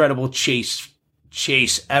most incredible chase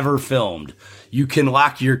ever filmed. You can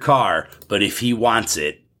lock your car, but if he wants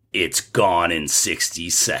it, it's gone in 60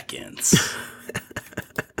 seconds."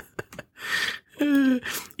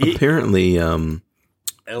 Apparently,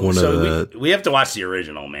 we have to watch the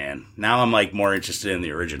original, man. Now I'm like more interested in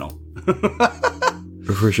the original.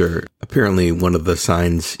 For sure. Apparently, one of the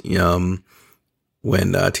signs,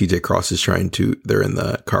 when TJ Cross is they're in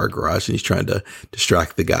the car garage and he's trying to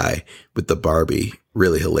distract the guy with the Barbie.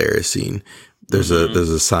 Really hilarious scene. There's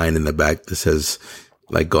a sign in the back that says,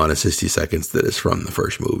 like, "Gone in 60 seconds," that is from the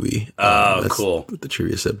first movie. Oh, that's cool. what the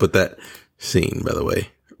trivia said. But that scene, by the way,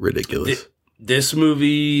 ridiculous. This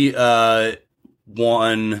movie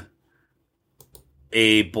won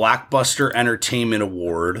a Blockbuster Entertainment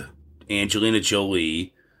Award. Angelina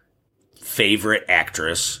Jolie, favorite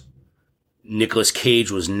actress. Nicolas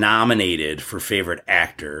Cage was nominated for favorite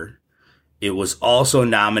actor. It was also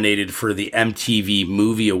nominated for the MTV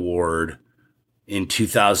Movie Award in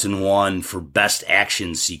 2001 for best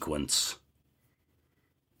action sequence.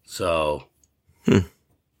 So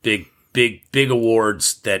big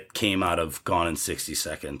awards that came out of Gone in 60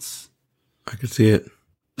 Seconds. I could see it.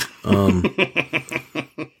 A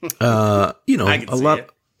lot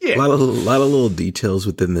of little details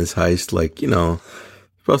within this heist, like, stuff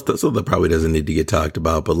that probably doesn't need to get talked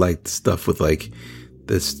about, but like stuff with like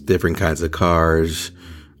this different kinds of cars.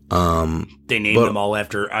 They named them all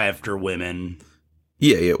after women.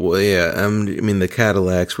 Yeah. Well, yeah. I mean, the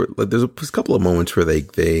Cadillacs were like, there's a couple of moments where where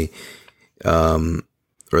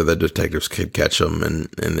the detectives could catch them, and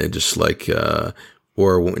they just like,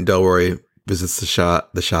 or when Delroy visits the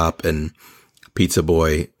shop, and Pizza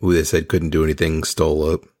Boy, who they said couldn't do anything,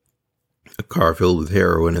 stole a car filled with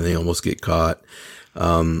heroin, and they almost get caught.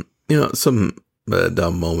 Some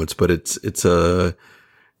dumb moments, but I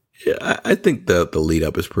think the lead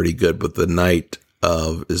up is pretty good, but the night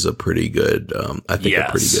of is a pretty good, a pretty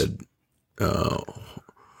good,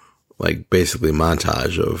 like basically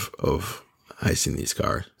montage of heisting these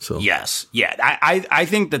cars. So yes. Yeah. I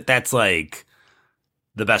think that's like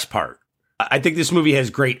the best part. I think this movie has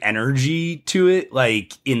great energy to it,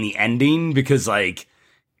 like in the ending, because like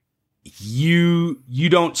you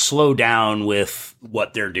don't slow down with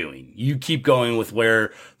what they're doing. You keep going with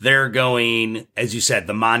where they're going. As you said,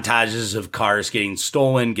 the montages of cars getting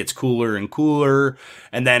stolen gets cooler and cooler.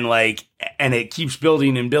 And then and it keeps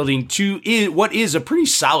building and building to what is a pretty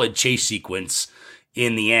solid chase sequence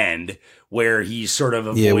in the end, where he's sort of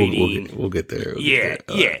avoiding. We'll get there.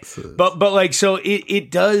 So it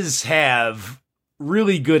does have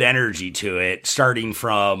really good energy to it, starting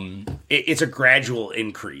from it's a gradual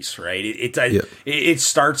increase, right? It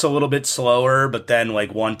starts a little bit slower, but then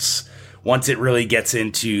like once it really gets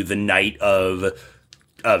into the night of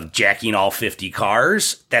jacking all 50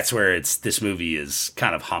 cars, that's where this movie is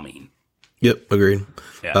kind of humming. Yep, agreed.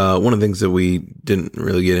 Yeah. One of the things that we didn't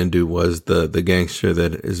really get into was the gangster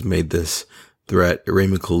that has made this threat,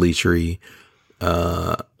 Raymond Calitri.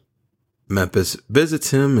 Memphis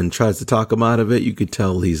visits him and tries to talk him out of it. You could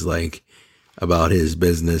tell he's like about his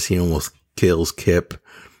business. He almost kills Kip,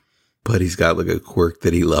 but he's got like a quirk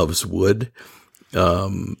that he loves wood.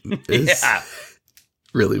 It's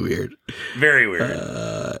really weird. Very weird.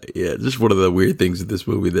 Just one of the weird things in this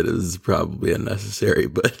movie that is probably unnecessary,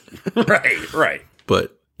 but right.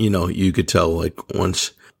 But you could tell like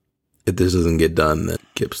once if this doesn't get done, then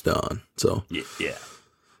Kip's done. So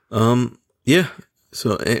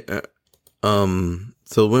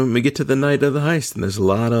So when we get to the night of the heist, and there's a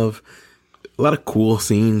lot of cool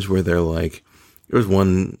scenes where they're like, there was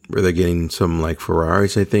one where they're getting some like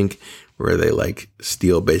Ferraris, I think, where they like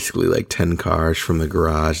steal basically like 10 cars from the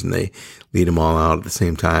garage and they lead them all out at the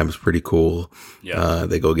same time. It's pretty cool. Yeah.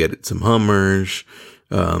 They go get some Hummers.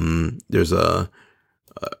 There's a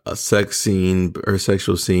sex scene or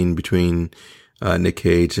sexual scene between Nick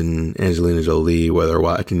Cage and Angelina Jolie, where they're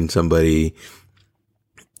watching somebody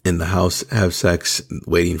in the house have sex,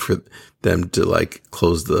 waiting for them to like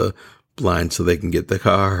close the blind so they can get the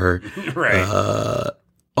car. Right.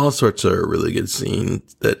 All sorts of really good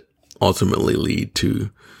scenes that ultimately lead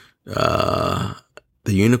to the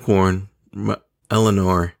unicorn,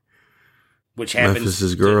 Eleanor, Which happens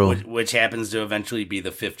Memphis's girl. which happens to eventually be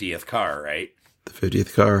the 50th car, right? The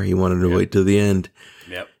 50th car. He wanted to wait till the end.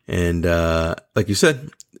 Yep. And like you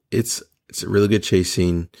said, it's a really good chase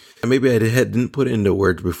scene. And maybe I didn't put it into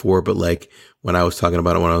words before, but like when I was talking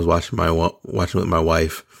about it when I was watching with my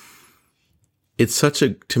wife,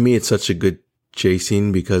 to me it's such a good chase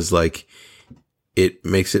scene because like it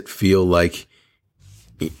makes it feel like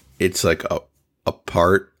it's like a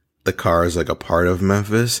part. The car is like a part of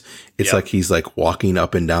Memphis. It's like he's like walking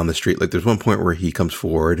up and down the street. Like there's one point where he comes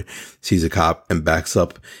forward, sees a cop and backs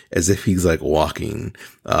up as if he's like walking.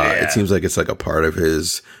 It seems like it's like a part of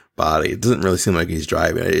his body. It doesn't really seem like he's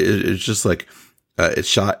driving. It's just like, it's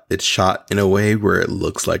shot in a way where it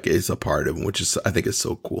looks like it's a part of him, which is, I think is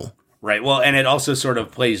so cool. Right. Well, and it also sort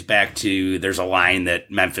of plays back to, there's a line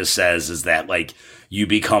that Memphis says is that like you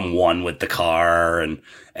become one with the car and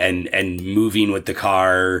moving with the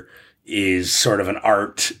car is sort of an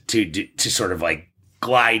art to sort of like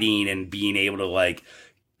gliding and being able to like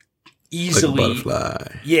easily. Like a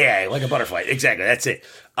butterfly. Yeah, like a butterfly. Exactly. That's it.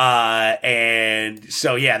 And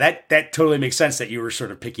so, yeah, that totally makes sense that you were sort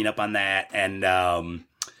of picking up on that. And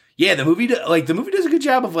yeah, the movie does a good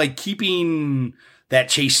job of like keeping that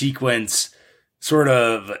chase sequence sort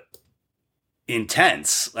of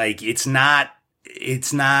intense. Like it's not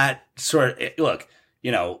sort of, look, you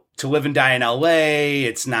know, To Live and Die in LA,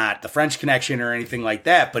 it's not The French Connection or anything like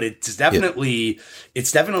that, but it's definitely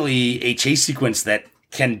a chase sequence that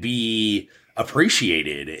can be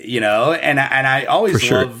appreciated, you know? And I always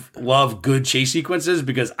love good chase sequences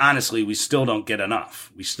because honestly, we still don't get enough.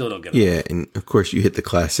 Yeah. And of course you hit the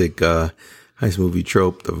classic, heist movie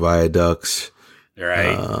trope, the viaducts.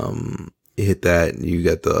 Right. You hit that. You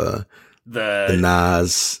got the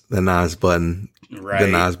Nas button. Right. The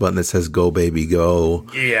Nas button that says "Go Baby Go."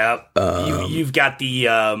 Yeah. You've got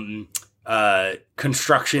the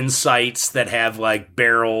construction sites that have like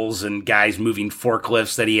barrels and guys moving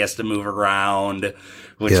forklifts that he has to move around,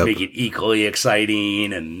 which make it equally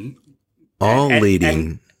exciting and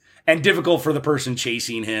leading and difficult for the person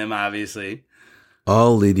chasing him, obviously.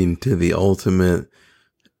 All leading to the ultimate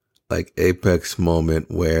like apex moment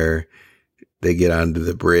where they get onto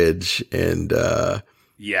the bridge and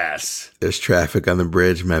yes, there's traffic on the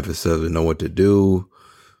bridge. Memphis doesn't know what to do.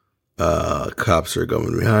 Cops are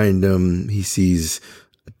going behind him. He sees,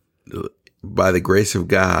 by the grace of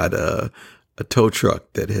God, a tow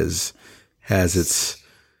truck that has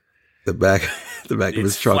the back of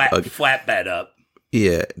his truck flatbed up.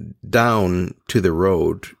 Yeah, down to the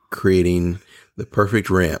road, creating the perfect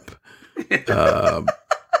ramp.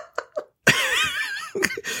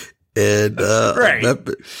 And right.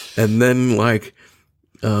 And then like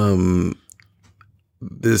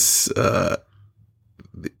this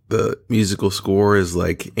the musical score is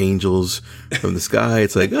like angels from the sky.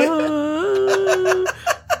 It's like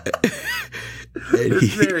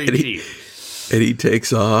and he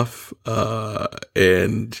takes off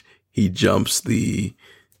and he jumps he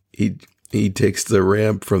takes the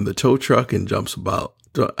ramp from the tow truck and jumps about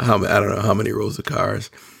I don't know how many rows of cars.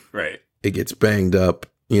 Right. It gets banged up.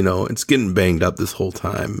 You know, it's getting banged up this whole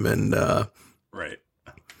time. And, right.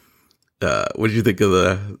 What did you think of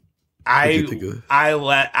the,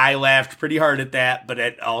 I laughed pretty hard at that, but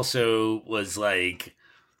it also was like,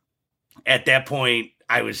 at that point,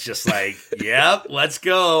 I was just like, yep, let's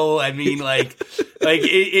go. I mean, like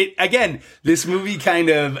it again, this movie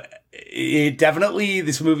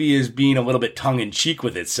this movie is being a little bit tongue in cheek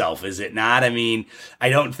with itself. Is it not? I mean, I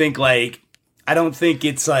don't think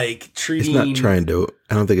it's like treating. It's not trying to.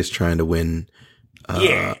 I don't think it's trying to win.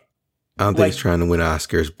 Yeah. I don't think it's trying to win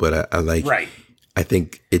Oscars, but I like. Right. I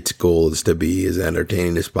think its goal is to be as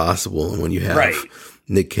entertaining as possible, and when you have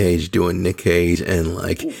Nick Cage doing Nick Cage and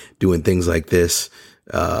like doing things like this,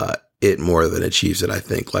 it more than achieves it. I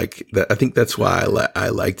think. I think that's why I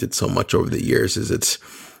liked it so much over the years. Is it's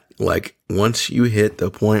like once you hit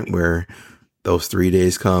the point where those 3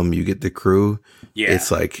 days come, you get the crew. Yeah.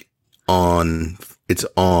 It's like. It's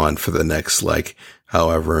on for the next like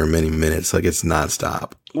however many minutes, like it's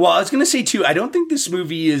nonstop. Well, I was gonna say too, I don't think this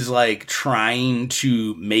movie is like trying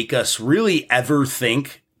to make us really ever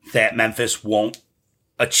think that Memphis won't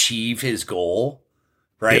achieve his goal,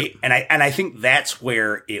 right? Yep. And I think that's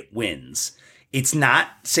where it wins. It's not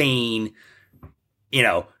saying, you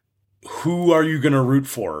know, who are you gonna root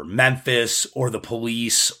for, Memphis or the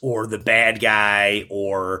police or the bad guy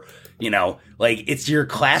or. You know, like it's your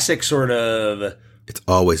classic sort of. It's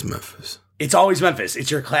always Memphis. It's always Memphis. It's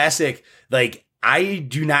your classic, like, I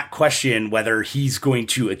do not question whether he's going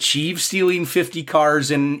to achieve stealing 50 cars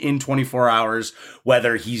in 24 hours,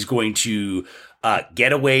 whether he's going to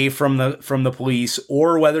get away from the police,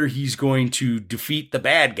 or whether he's going to defeat the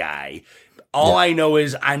bad guy. All I know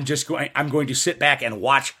is I'm going to sit back and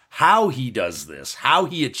watch how he does this, how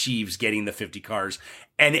he achieves getting the 50 cars.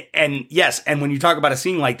 And yes, and when you talk about a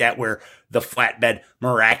scene like that where the flatbed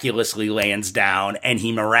miraculously lands down and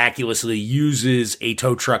he miraculously uses a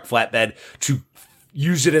tow truck flatbed to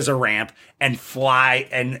use it as a ramp and fly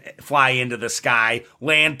into the sky,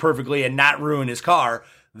 land perfectly and not ruin his car,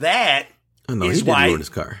 that he did ruin his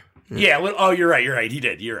car. Yeah. Oh, you're right. He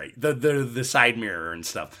did. You're right. The side mirror and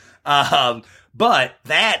stuff. But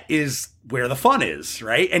that is where the fun is,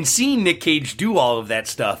 right? And seeing Nick Cage do all of that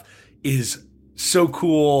stuff is so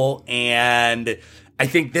cool. And I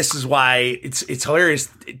think this is why it's hilarious.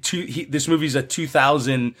 This movie's a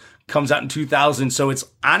 2000, comes out in 2000. So it's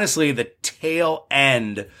honestly the tail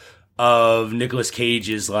end of Nicolas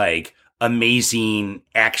Cage's like amazing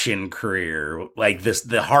action career. Like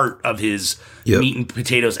the heart of his meat and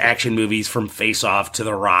potatoes action movies, from Face Off to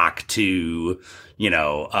The Rock to,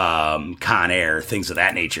 Con Air, things of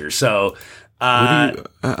that nature. So,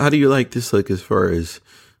 how do you like this? Like, as far as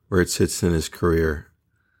where it sits in his career?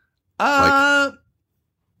 I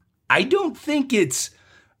don't think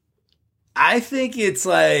I think it's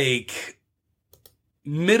like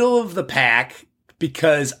middle of the pack,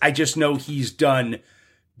 because I just know he's done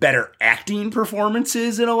better acting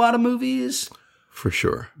performances in a lot of movies. For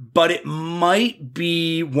sure. But it might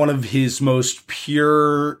be one of his most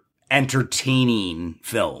pure entertaining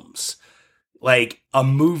films. Like a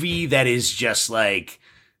movie that is just like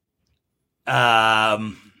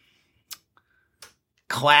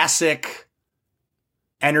classic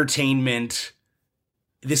entertainment.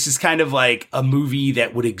 This is kind of like a movie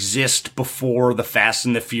that would exist before the Fast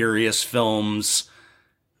and the Furious films.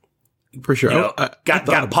 For sure.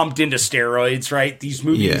 Got pumped into steroids, right? These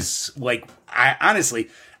movies,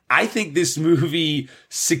 I think this movie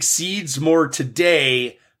succeeds more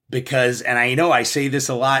today because, and I know I say this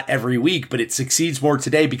a lot every week, but it succeeds more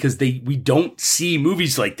today because we don't see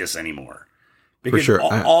movies like this anymore. Because for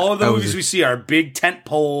sure. all of the movies we see are big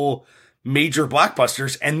tentpole major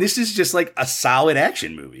blockbusters, and this is just like a solid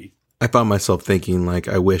action movie. I found myself thinking, like,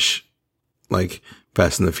 I wish, like,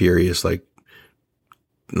 Fast and the Furious, like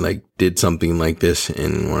did something like this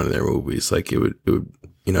in one of their movies. Like, it would, you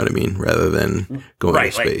know what I mean? Rather than going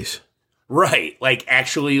to space. Right. Like,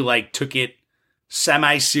 actually, like, took it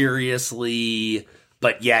semi-seriously,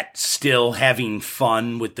 but yet still having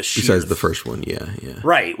fun with the sheer... Besides the first one, yeah.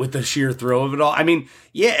 Right, with the sheer thrill of it all. I mean,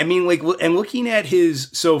 like, and looking at his...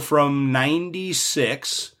 So from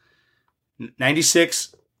 96,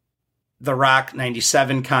 The Rock,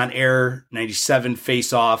 97, Con Air, 97,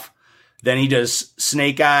 Face Off. Then he does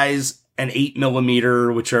Snake Eyes and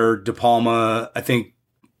 8mm, which are De Palma, I think,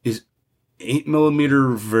 is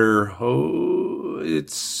 8mm Verho.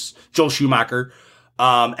 It's Joel Schumacher.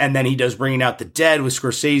 And then he does Bringing Out the Dead with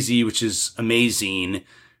Scorsese, which is amazing.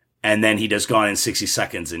 And then he does Gone in 60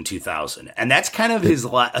 Seconds in 2000. And that's kind of his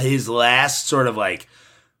last sort of like,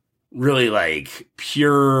 really like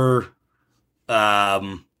pure,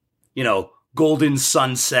 golden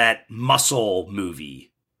sunset muscle movie.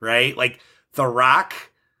 Right? Like The Rock,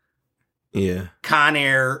 Con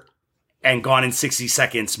Air, and Gone in 60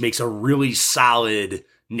 Seconds makes a really solid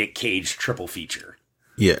Nick Cage triple feature.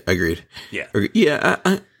 Yeah, agreed. Yeah.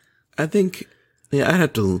 I think, I'd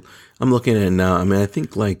have to, I'm looking at it now. I mean, I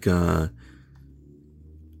think like, I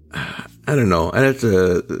don't know. I'd have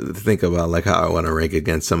to think about like how I want to rank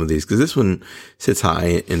against some of these, because this one sits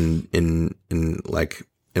high in like,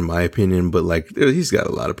 in my opinion, but like he's got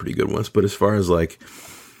a lot of pretty good ones. But as far as like,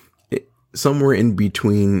 somewhere in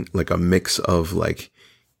between, like a mix of like,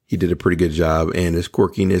 he did a pretty good job, and his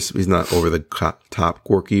quirkiness, he's not over the top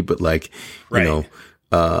quirky, but like, I don't know.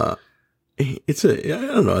 I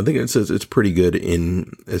think it's pretty good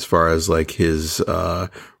in as far as like his,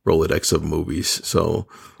 Rolodex of movies. So,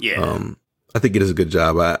 I think it does a good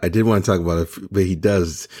job. I did want to talk about it, but he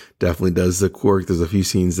definitely does the quirk. There's a few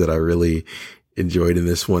scenes that I really enjoyed in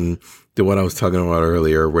this one. The one I was talking about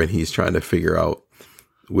earlier, when he's trying to figure out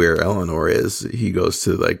where Eleanor is, he goes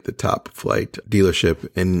to like the Top Flight dealership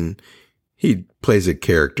and he plays a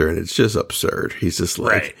character, and it's just absurd. He's just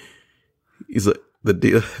like, he's like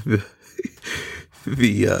the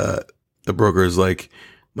broker is like,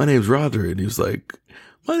 my name's Roger. And he was like,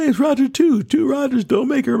 my name's Roger too. Two Rogers don't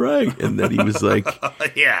make it right. And then he was like,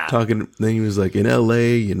 talking. Then he was like, in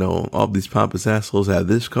LA, all these pompous assholes have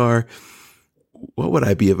this car. What would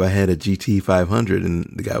I be if I had a GT 500?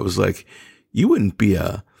 And the guy was like, you wouldn't be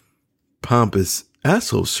a pompous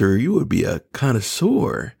asshole, sir. You would be a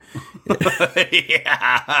connoisseur.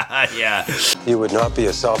 Yeah. You would not be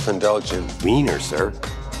a self-indulgent wiener, sir.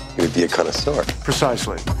 You would be a connoisseur.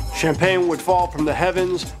 Precisely. Champagne would fall from the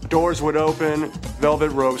heavens, doors would open, velvet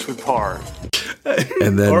ropes would part.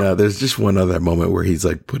 And then there's just one other moment where he's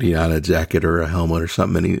like putting on a jacket or a helmet or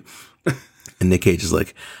something, and Nick Cage is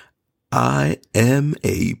like, "I am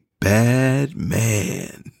a bad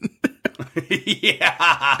man."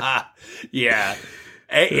 Yeah.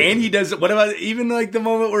 And he does. What about even like the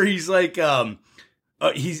moment where he's like, there's at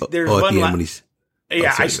one. The end when he's,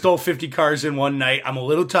 I stole 50 cars in one night. I'm a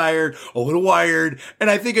little tired, a little wired, and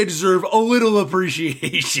I think I deserve a little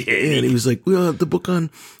appreciation. And he was like, "Well, the book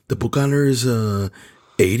honor is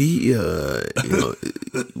 80.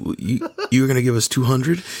 You're gonna give us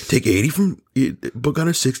 200. Take 80 from book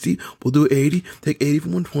honor 60. We'll do 80. Take 80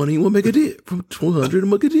 from 120. We'll make a deal from 200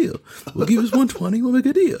 and make a deal. We'll give us 120. We'll make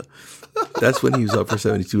a deal." That's when he was up for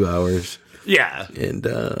 72 hours. Yeah,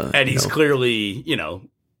 and he's clearly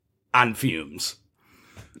on fumes.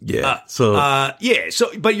 Yeah. So,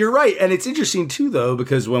 but you're right. And it's interesting too, though,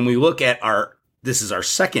 because when we look at this is our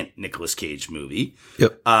second Nicolas Cage movie.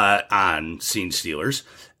 Yep. On Scene Stealers.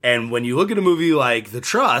 And when you look at a movie like The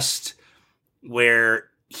Trust, where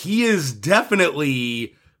he is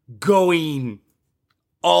definitely going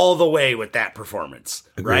all the way with that performance,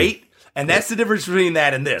 Agreed. right? And that's the difference between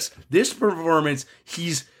that and this. This performance,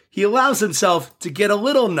 he allows himself to get a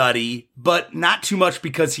little nutty, but not too much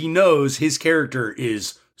because he knows his character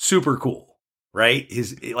is super cool, right?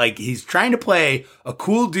 He's trying to play a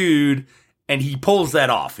cool dude, and he pulls that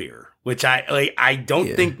off here, which I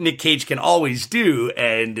don't think Nick Cage can always do,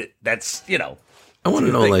 and that's I want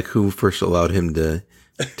to know like who first allowed him to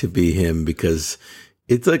be him, because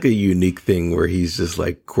it's like a unique thing where he's just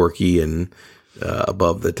like quirky and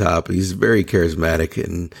above the top. He's very charismatic,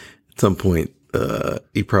 and at some point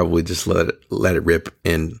he probably just let it rip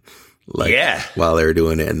and while they were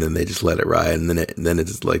doing it, and then they just let it ride, and then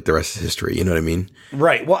it's like the rest is history. You know what I mean?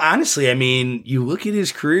 Right. Well, honestly, I mean, you look at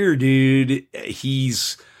his career, dude.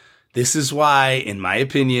 This is why, in my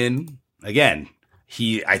opinion, again,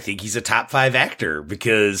 I think he's a top 5 actor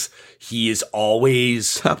because he is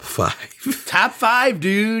always top 5. Top 5,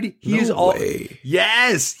 dude. He is way.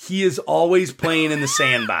 Yes, he is always playing in the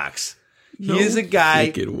sandbox. He is a guy.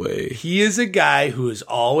 He is a guy who is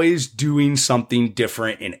always doing something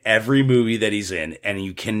different in every movie that he's in, and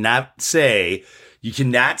you cannot say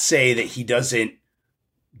that he doesn't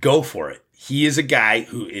go for it. He is a guy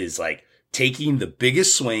who is like taking the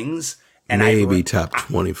biggest swings, and maybe top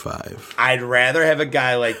 25. I'd rather have a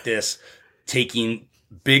guy like this taking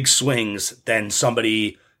big swings than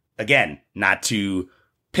somebody, again, not to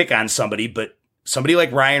pick on somebody, but somebody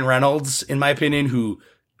like Ryan Reynolds, in my opinion, who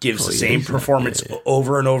gives the same performance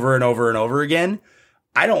over and over and over and over again.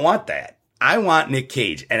 I don't want that. I want Nick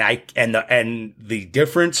Cage, and the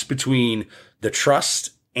difference between The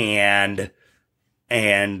Trust and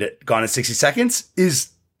Gone in 60 Seconds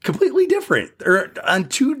is completely different. They're on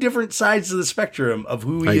two different sides of the spectrum of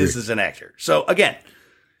who he is as an actor. So again,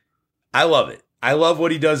 I love it. I love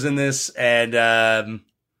what he does in this, and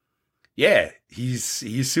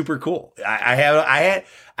he's super cool.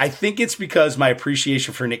 I think it's because my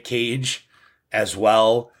appreciation for Nick Cage as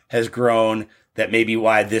well has grown. That may be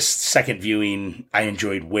why this second viewing I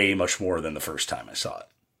enjoyed way much more than the first time I saw it.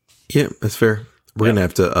 Yeah, that's fair. We're gonna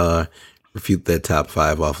have to refute that top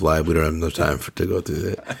 5 offline. We don't have enough time to go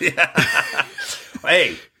through that.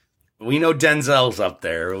 Hey, we know Denzel's up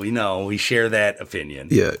there. We know we share that opinion.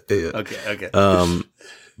 Yeah. Okay.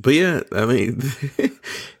 But yeah, I mean,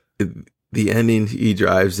 the ending, he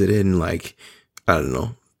drives it in like, I don't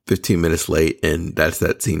know, 15 minutes late, and that's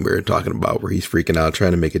that scene we were talking about where he's freaking out,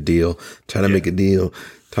 trying to make a deal,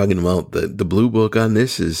 talking about the blue book on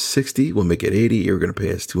this is 60, we'll make it 80, you're going to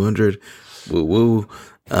pay us 200, woo.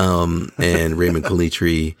 And Raymond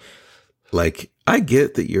Calitri, like, I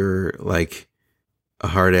get that you're like a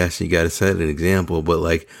hard ass and you got to set an example, but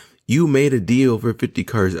like, you made a deal for 50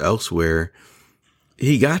 cars elsewhere.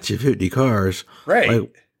 He got you 50 cars. Right.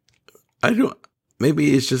 Like,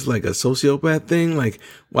 maybe it's just like a sociopath thing. Like,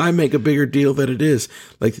 why make a bigger deal than it is?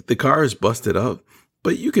 Like, the car is busted up,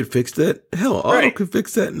 but you could fix that. Hell, Auto could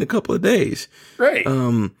fix that in a couple of days. Right.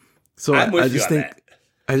 So I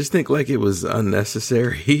just think like it was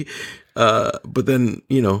unnecessary. But then,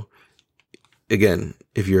 again,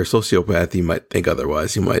 if you're a sociopath, you might think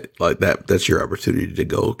otherwise. You might like that's your opportunity to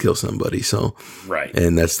go kill somebody. So, right.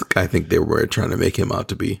 And I think they were trying to make him out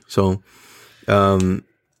to be. So,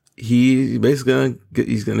 he basically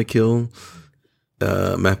he's gonna kill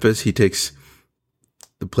Memphis. He takes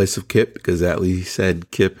the place of Kip, because Atlee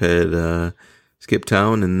said Kip had skipped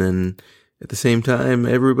town, and then at the same time,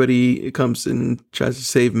 everybody comes and tries to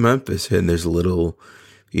save Memphis, and there's a little,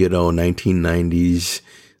 1990s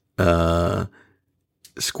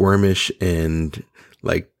skirmish and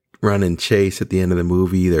like run and chase at the end of the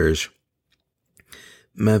movie. There's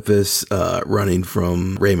Memphis running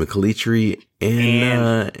from Raymond Calitri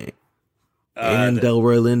and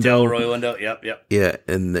Delroy Lindo. Delroy Lindo, yep. Yeah,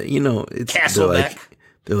 and it's Castlebeck.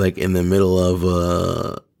 They're like in the middle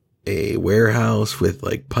of a warehouse with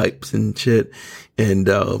like pipes and shit, and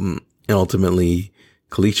ultimately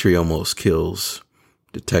Calitri almost kills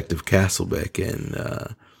Detective Castlebeck,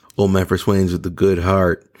 and old Memphis Raines with the good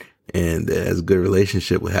heart and has a good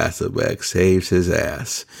relationship with Hasselbeck saves his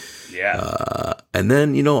ass. Yeah. And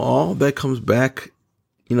then, all that comes back,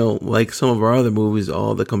 like some of our other movies,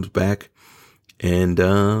 all that comes back, and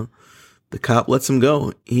the cop lets him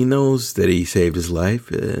go. He knows that he saved his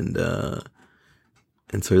life, and so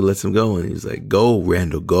he lets him go, and he's like, "Go,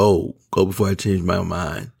 Randall, go before I change my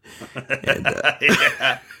mind."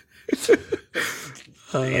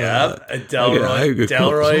 And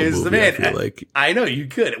Delroy is the man. I feel like. I know you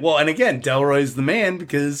could. Well, and again, Delroy is the man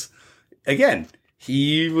because, again,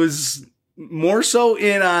 he was more so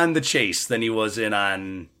in on the chase than he was in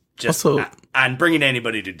on just on bringing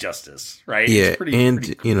anybody to justice, right? Yeah, pretty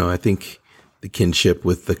cool. I think the kinship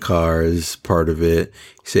with the car is part of it.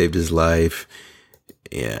 He saved his life.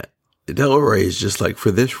 Yeah, Delroy is just like,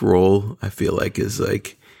 for this role, I feel like is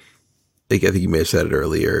like I think you may have said it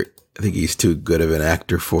earlier. I think he's too good of an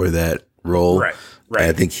actor for that role. Right. And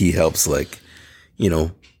I think he helps,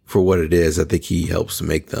 for what it is. I think he helps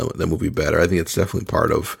make the movie better. I think it's definitely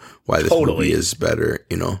part of why this movie is better.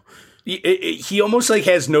 He almost like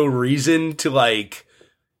has no reason to like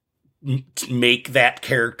make that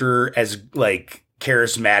character as like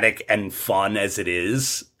charismatic and fun as it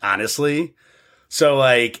is, honestly. So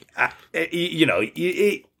like,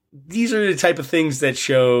 these are the type of things that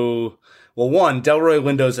show, well, one, Delroy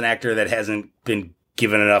Lindo's an actor that hasn't been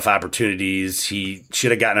given enough opportunities. He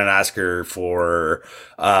should have gotten an Oscar for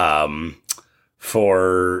The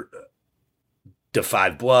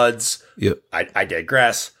Five Bloods. Yep. I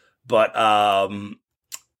digress. But,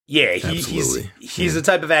 he's the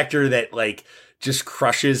type of actor that like just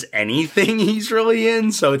crushes anything he's really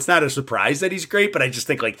in. So it's not a surprise that he's great, but I just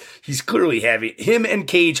think like he's clearly him and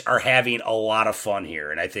Cage are having a lot of fun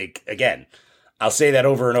here. And I think, again, I'll say that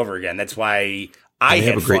over and over again. That's why I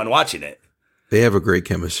had fun watching it. They have a great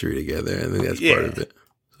chemistry together. I think that's part of it.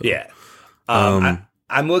 So, yeah.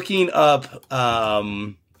 I'm looking up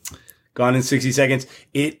Gone in 60 Seconds.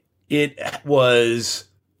 It was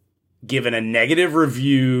given a negative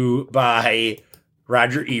review by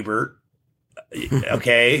Roger Ebert.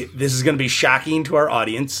 Okay, this is going to be shocking to our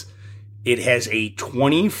audience. It has a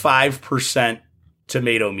 25%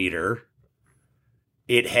 tomato meter.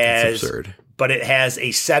 That's absurd. But it has a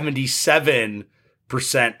 77%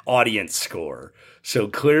 audience score. So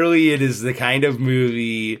clearly it is the kind of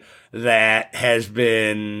movie that has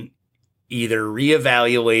been either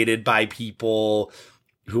reevaluated by people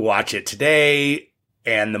who watch it today,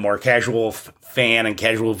 and the more casual fan and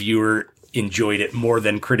casual viewer enjoyed it more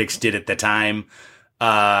than critics did at the time.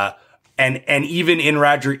 And even in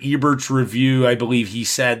Roger Ebert's review, I believe he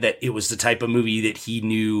said that it was the type of movie that he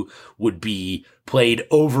knew would be played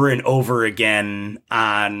over and over again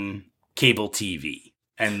on cable TV.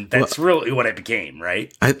 And that's really what it became,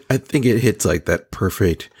 right? I think it hits like that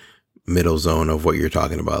perfect middle zone of what you're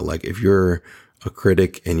talking about. Like if you're a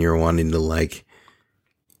critic and you're wanting to like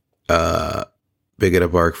big it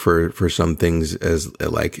apart for some things as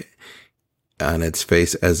like on its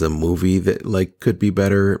face as a movie that like could be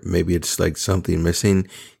better. Maybe it's like something missing.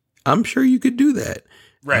 I'm sure you could do that.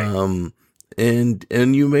 Right.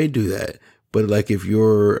 And you may do that, but like if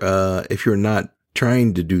you're not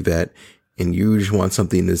trying to do that and you just want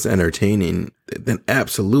something that's entertaining, then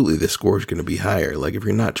absolutely the score is going to be higher. Like if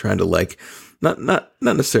you're not trying to like, not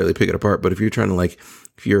necessarily pick it apart, but if you're trying to like,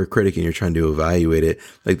 if you're a critic and you're trying to evaluate it,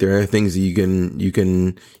 like there are things that you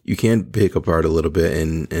can pick apart a little bit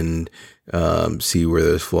and see where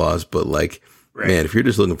there's flaws. But like, right. Man, if you're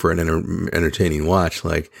just looking for an entertaining watch,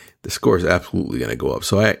 like the score is absolutely going to go up.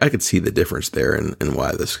 So I could see the difference there and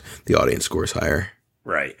why the audience score is higher.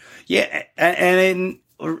 Right. Yeah. And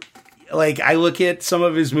like I look at some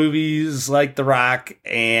of his movies like The Rock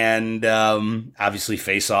and obviously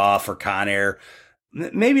Face Off or Con Air.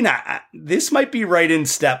 Maybe not. This might be right in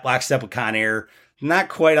lockstep with Con Air. Not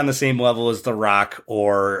quite on the same level as The Rock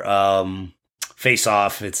or Face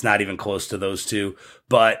Off. It's not even close to those two.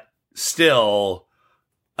 But still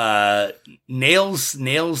nails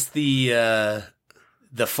the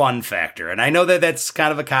the fun factor. And I know that that's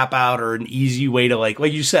kind of a cop-out or an easy way to, like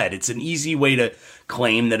you said, it's an easy way to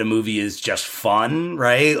claim that a movie is just fun,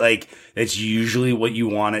 right? Like, it's usually what you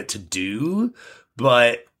want it to do.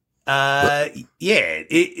 But,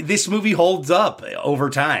 this movie holds up over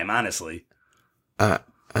time, honestly. I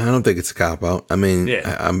don't think it's a cop-out. I mean,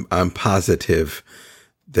 I'm positive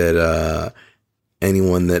that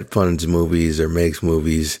anyone that funds movies or makes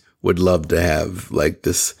movies would love to have, like,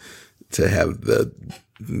 this, to have the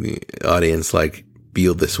audience, like,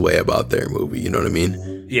 feel this way about their movie, you know what I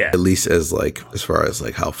mean? Yeah. At least as far as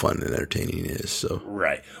like how fun and entertaining it is. So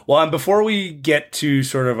right. Well, and before we get to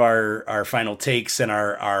sort of our final takes and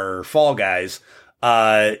our fall guys,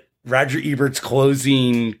 Roger Ebert's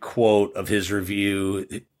closing paragraph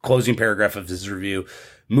of his review: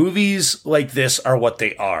 movies like this are what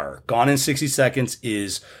they are. Gone in 60 Seconds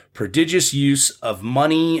is prodigious use of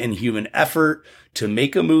money and human effort to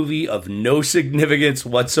make a movie of no significance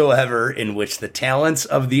whatsoever, in which the talents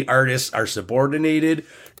of the artists are subordinated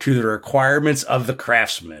to the requirements of the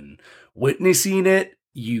craftsman. Witnessing it,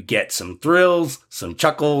 you get some thrills, some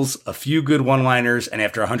chuckles, a few good one-liners, and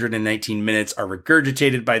after 119 minutes are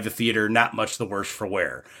regurgitated by the theater, not much the worse for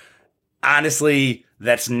wear. Honestly,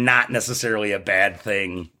 that's not necessarily a bad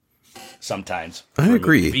thing sometimes. I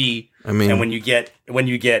agree. I mean, and when you get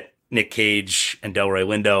Nick Cage and Delroy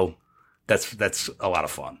Lindo, that's a lot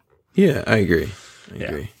of fun. Yeah, I agree. I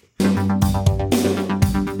agree.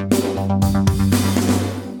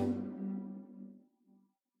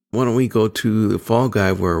 Why don't we go to the Fall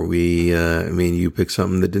Guy, where you picked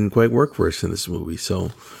something that didn't quite work for us in this movie.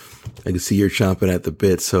 So I can see you're chomping at the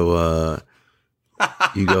bit. So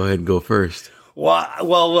you go ahead and go first.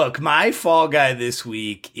 Well, look, my Fall Guy this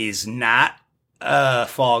week is not a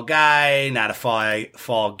Fall Guy, not a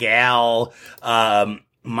Fall Gal.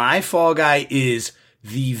 My Fall Guy is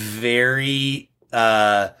the very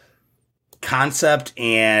concept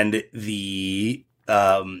and the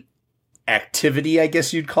activity, I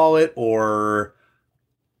guess you'd call it, or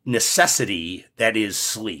necessity that is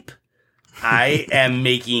sleep. I am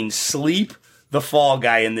making sleep the Fall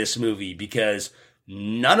Guy in this movie because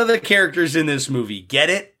none of the characters in this movie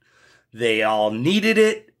get it. They all needed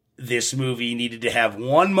it. This movie needed to have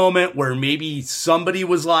one moment where maybe somebody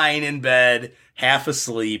was lying in bed, half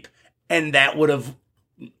asleep, and that would have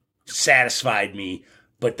satisfied me.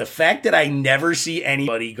 But the fact that I never see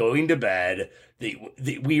anybody going to bed,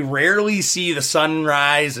 we rarely see the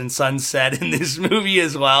sunrise and sunset in this movie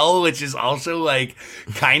as well, which is also like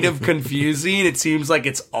kind of confusing. It seems like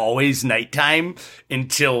it's always nighttime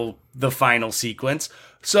until the final sequence.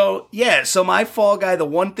 So my Fall Guy, the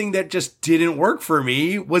one thing that just didn't work for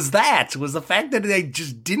me was the fact that I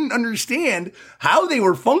just didn't understand how they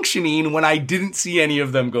were functioning when I didn't see any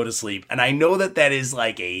of them go to sleep. And I know that is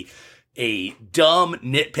like a dumb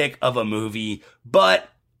nitpick of a movie, but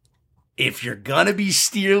if you're gonna be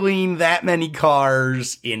stealing that many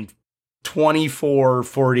cars in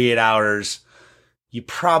 48 hours, you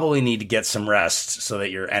probably need to get some rest so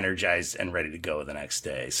that you're energized and ready to go the next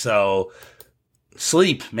day. So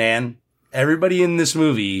sleep, man. Everybody in this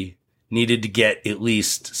movie needed to get at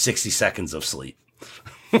least 60 seconds of sleep.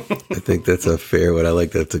 I think that's a fair one. I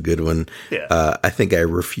like that's a good one. Yeah. I think I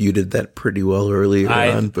refuted that pretty well earlier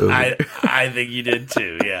on. But I think you did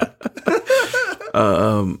too, yeah.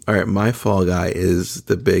 All right, my Fall Guy is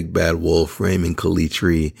the big bad wolf, Raymond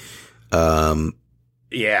Calitri.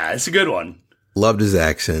 Yeah, it's a good one. Loved his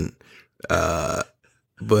accent,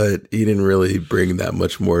 but he didn't really bring that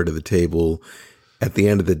much more to the table. At the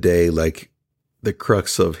end of the day, like, the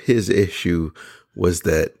crux of his issue was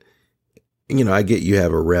that, I get you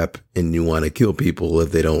have a rep and you want to kill people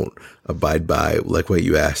if they don't abide by like what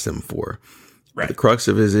you asked them for. Right. The crux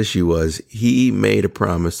of his issue was he made a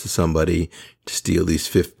promise to somebody to steal these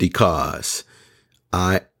 50 cars.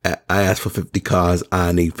 I asked for 50 cars.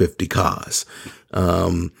 I need 50 cars.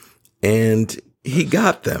 And he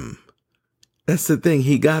got them. That's the thing.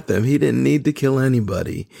 He got them. He didn't need to kill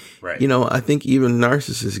anybody. Right. I think even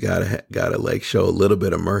narcissists gotta like show a little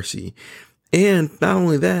bit of mercy. And not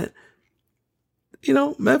only that,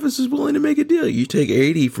 Memphis is willing to make a deal. You take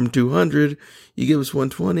 80 from 200, you give us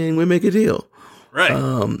 120 and we make a deal.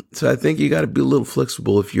 Right. So I think you got to be a little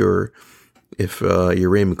flexible if you're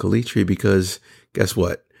Raymond Calitri, because guess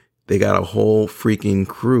what? They got a whole freaking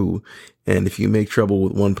crew. And if you make trouble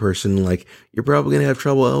with one person, like, you're probably going to have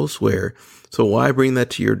trouble elsewhere. So why bring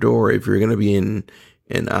that to your door if you're going to be an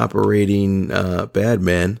operating bad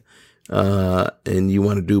man and you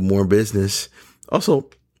want to do more business?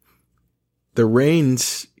 Also, the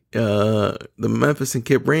Raines, the Memphis and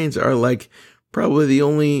Kip Raines are like probably the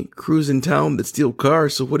only crews in town that steal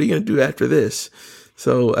cars. So what are you going to do after this?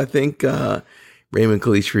 So I think Raymond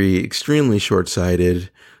Calitri, extremely short-sighted,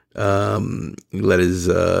 he let his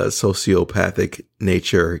sociopathic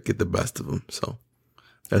nature get the best of him. So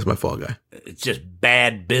that's my fall guy. It's just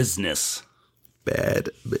bad business. Bad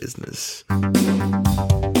business. Awesome.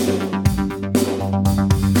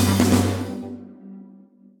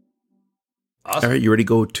 All right, you ready to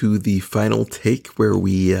go to the final take where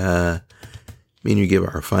we, me and you give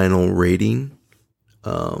our final rating.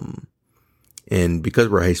 And because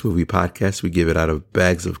we're a heist movie podcast, we give it out of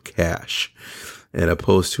bags of cash. And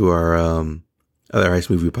opposed to our other heist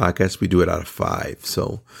movie podcasts, we do it out of 5.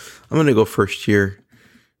 So I'm going to go first here.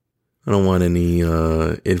 I don't want any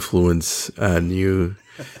influence on you.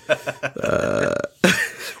 Or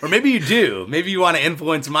maybe you do. Maybe you want to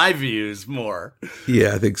influence my views more.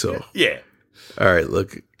 Yeah, I think so. Yeah. All right,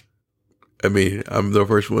 look. I mean, I'm the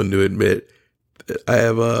first one to admit I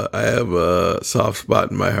have a soft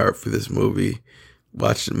spot in my heart for this movie.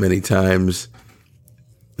 Watched it many times.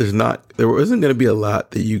 There wasn't going to be a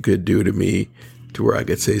lot that you could do to me to where I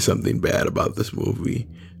could say something bad about this movie.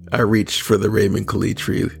 I reached for the Raymond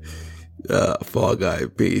Calitri Fall Guy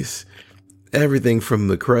piece. Everything from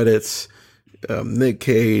the credits, Nick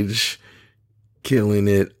Cage killing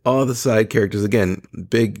it, all the side characters. Again,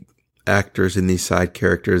 big actors in these side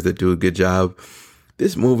characters that do a good job.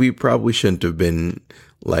 This movie probably shouldn't have been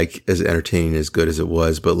like as entertaining as good as it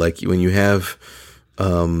was, but like when you have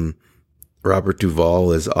Robert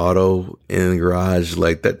Duval as Otto in the garage,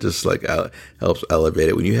 like that just like helps elevate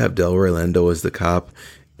it. When you have Delroy Lindo as the cop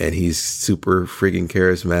and he's super freaking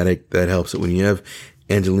charismatic, that helps it. When you have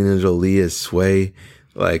Angelina Jolie as Sway,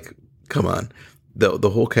 like come on. The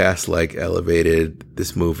whole cast like elevated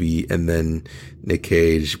this movie, and then Nick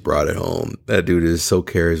Cage brought it home. That dude is so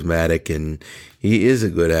charismatic, and he is a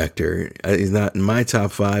good actor. He's not in my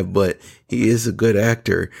top 5, but he is a good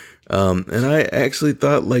actor. And I actually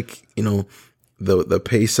thought, like, you know, the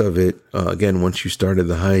pace of it, again, once you started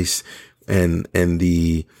the heist and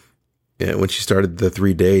once you started the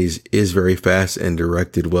 3 days, is very fast and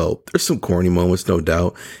directed well. There's some corny moments, no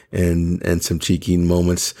doubt, and some cheeky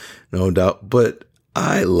moments, no doubt, but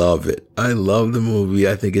I love it. I love the movie.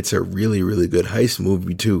 I think it's a really, really good heist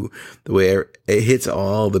movie too. The way it hits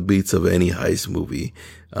all the beats of any heist movie.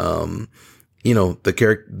 You know,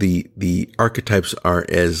 the archetypes aren't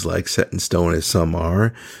as like set in stone as some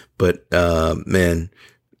are, but, man,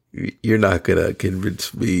 you're not going to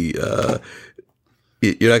convince me,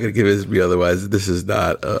 you're not going to convince me otherwise. This is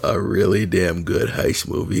not a really damn good heist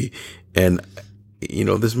movie. And, you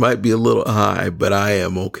know, this might be a little high, but I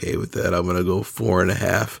am okay with that. I'm going to go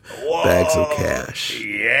 4.5 bags of cash.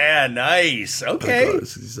 Yeah, nice. Okay.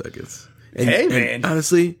 60 seconds. Man.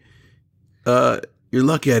 Honestly, you're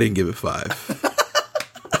lucky I didn't give it 5.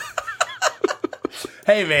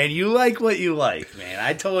 Hey, man, you like what you like, man.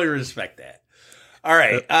 I totally respect that. All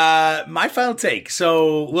right. My final take.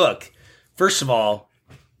 So, look, first of all,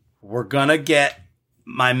 we're going to get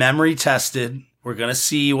my memory tested. We're going to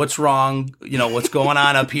see what's wrong, you know, what's going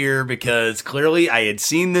on up here, because clearly I had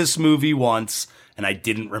seen this movie once and I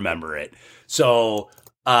didn't remember it. So,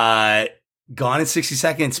 Gone in 60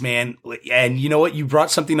 Seconds, man. And you know what? You brought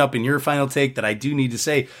something up in your final take that I do need to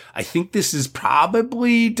say. I think this is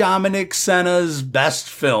probably Dominic Sena's best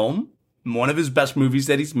film, one of his best movies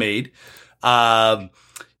that he's made.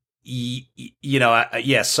 You know,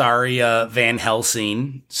 sorry, Van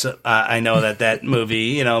Helsing. So I know that movie,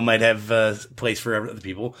 you know, might have a place for other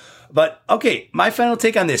people. But okay, my final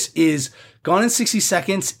take on this is Gone in 60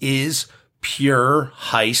 Seconds is pure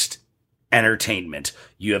heist entertainment.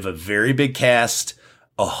 You have a very big cast,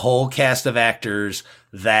 a whole cast of actors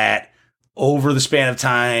that over the span of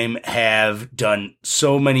time have done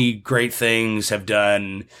so many great things, have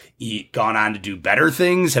gone on to do better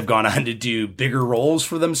things, have gone on to do bigger roles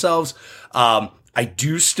for themselves. I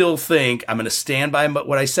do still think, I'm going to stand by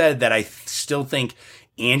what I said, that I still think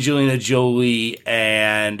Angelina Jolie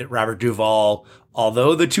and Robert Duval,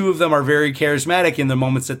 although the two of them are very charismatic in the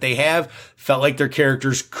moments that they have, felt like their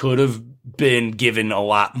characters could have been given a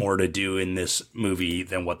lot more to do in this movie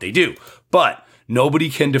than what they do. But nobody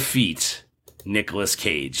can defeat Nicolas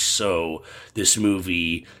Cage. So this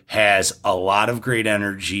movie has a lot of great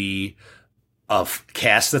energy, a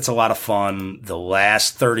cast that's a lot of fun. The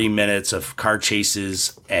last 30 minutes of car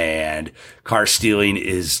chases and car stealing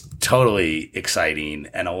is totally exciting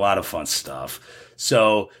and a lot of fun stuff.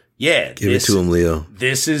 So yeah, give it to him, Leo.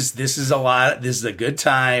 This is a lot. This is a good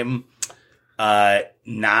time.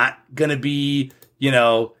 Not gonna be, you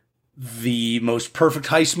know, the most perfect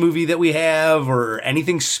heist movie that we have or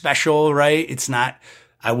anything special, right? It's not,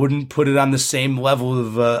 I wouldn't put it on the same level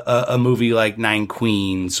of a movie like Nine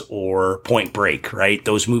Queens or Point Break, right?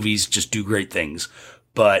 Those movies just do great things.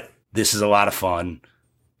 But this is a lot of fun.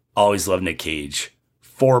 Always love Nick Cage.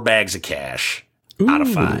 4 bags of cash out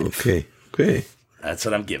of 5. Okay. That's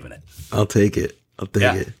what I'm giving it. I'll take it.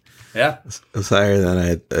 it. Yeah. It's higher than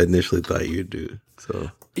I initially thought you'd do.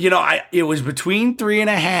 So, it was between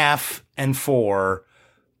 3.5 and 4,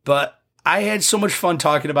 but I had so much fun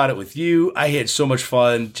talking about it with you. I had so much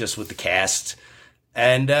fun just with the cast.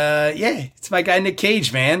 And it's my guy Nick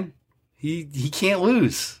Cage, man. He can't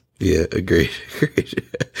lose. Yeah, agreed.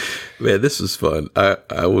 Man, this was fun.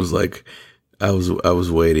 I was like, I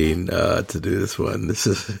was waiting to do this one. This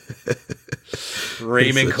is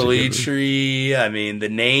Raymond Calitri. I mean, the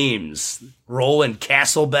names. Roland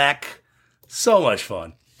Castlebeck. So much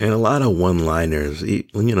fun. And a lot of one-liners.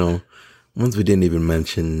 Ones we didn't even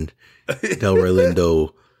mention. Delroy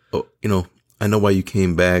Lindo. Oh, I know why you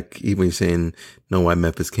came back. Even when you're saying, know why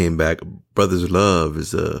Memphis came back. Brother's love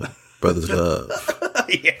is brother's love.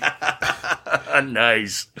 Yeah.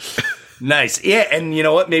 Nice. Yeah, and you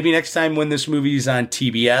know what? Maybe next time when this movie's on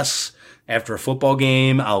TBS after a football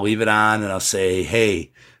game, I'll leave it on and I'll say,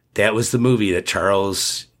 hey, that was the movie that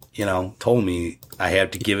Charles, told me I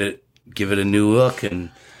have to give it a new look,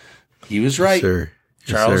 and he was right. Yes, sir.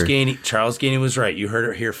 Charles Gainey was right. You heard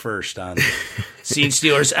it here first on Scene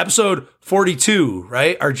Stealers, episode 42,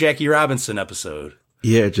 right? Our Jackie Robinson episode.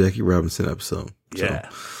 Yeah, Jackie Robinson episode. Yeah,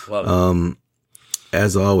 love it.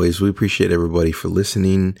 As always, we appreciate everybody for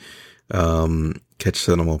listening. Catch us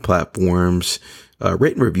on all platforms.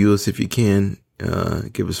 Rate and review us if you can.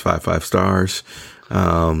 Give us 5 stars.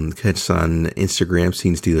 Catch us on Instagram,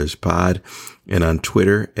 Scene Stealers Pod, and on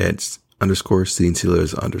Twitter at _Scene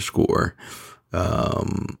Stealers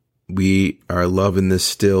 _. We are loving this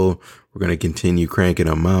still. We're going to continue cranking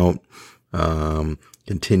them out.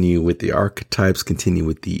 Continue with the archetypes, continue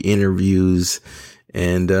with the interviews,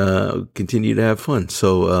 and continue to have fun.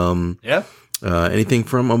 So, anything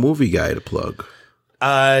from a movie guy to plug?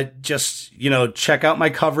 Just, check out my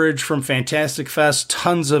coverage from Fantastic Fest.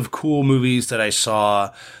 Tons of cool movies that I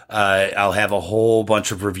saw. I'll have a whole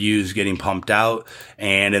bunch of reviews getting pumped out.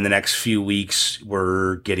 And in the next few weeks,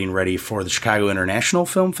 we're getting ready for the Chicago International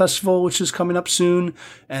Film Festival, which is coming up soon,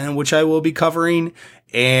 and which I will be covering.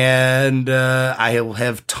 And I will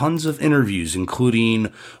have tons of interviews,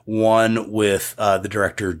 including one with the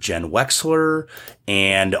director Jen Wexler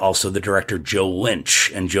and also the director Joe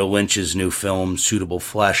Lynch. And Joe Lynch's new film, Suitable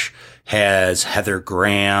Flesh, has Heather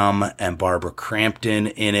Graham and Barbara Crampton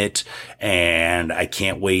in it. And I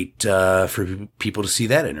can't wait for people to see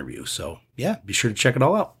that interview. So, yeah, be sure to check it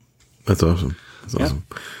all out. That's awesome.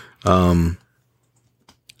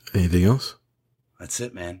 Anything else? That's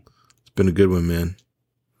it, man. It's been a good one, man.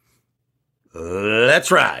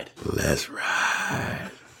 Let's ride. Let's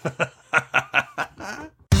ride.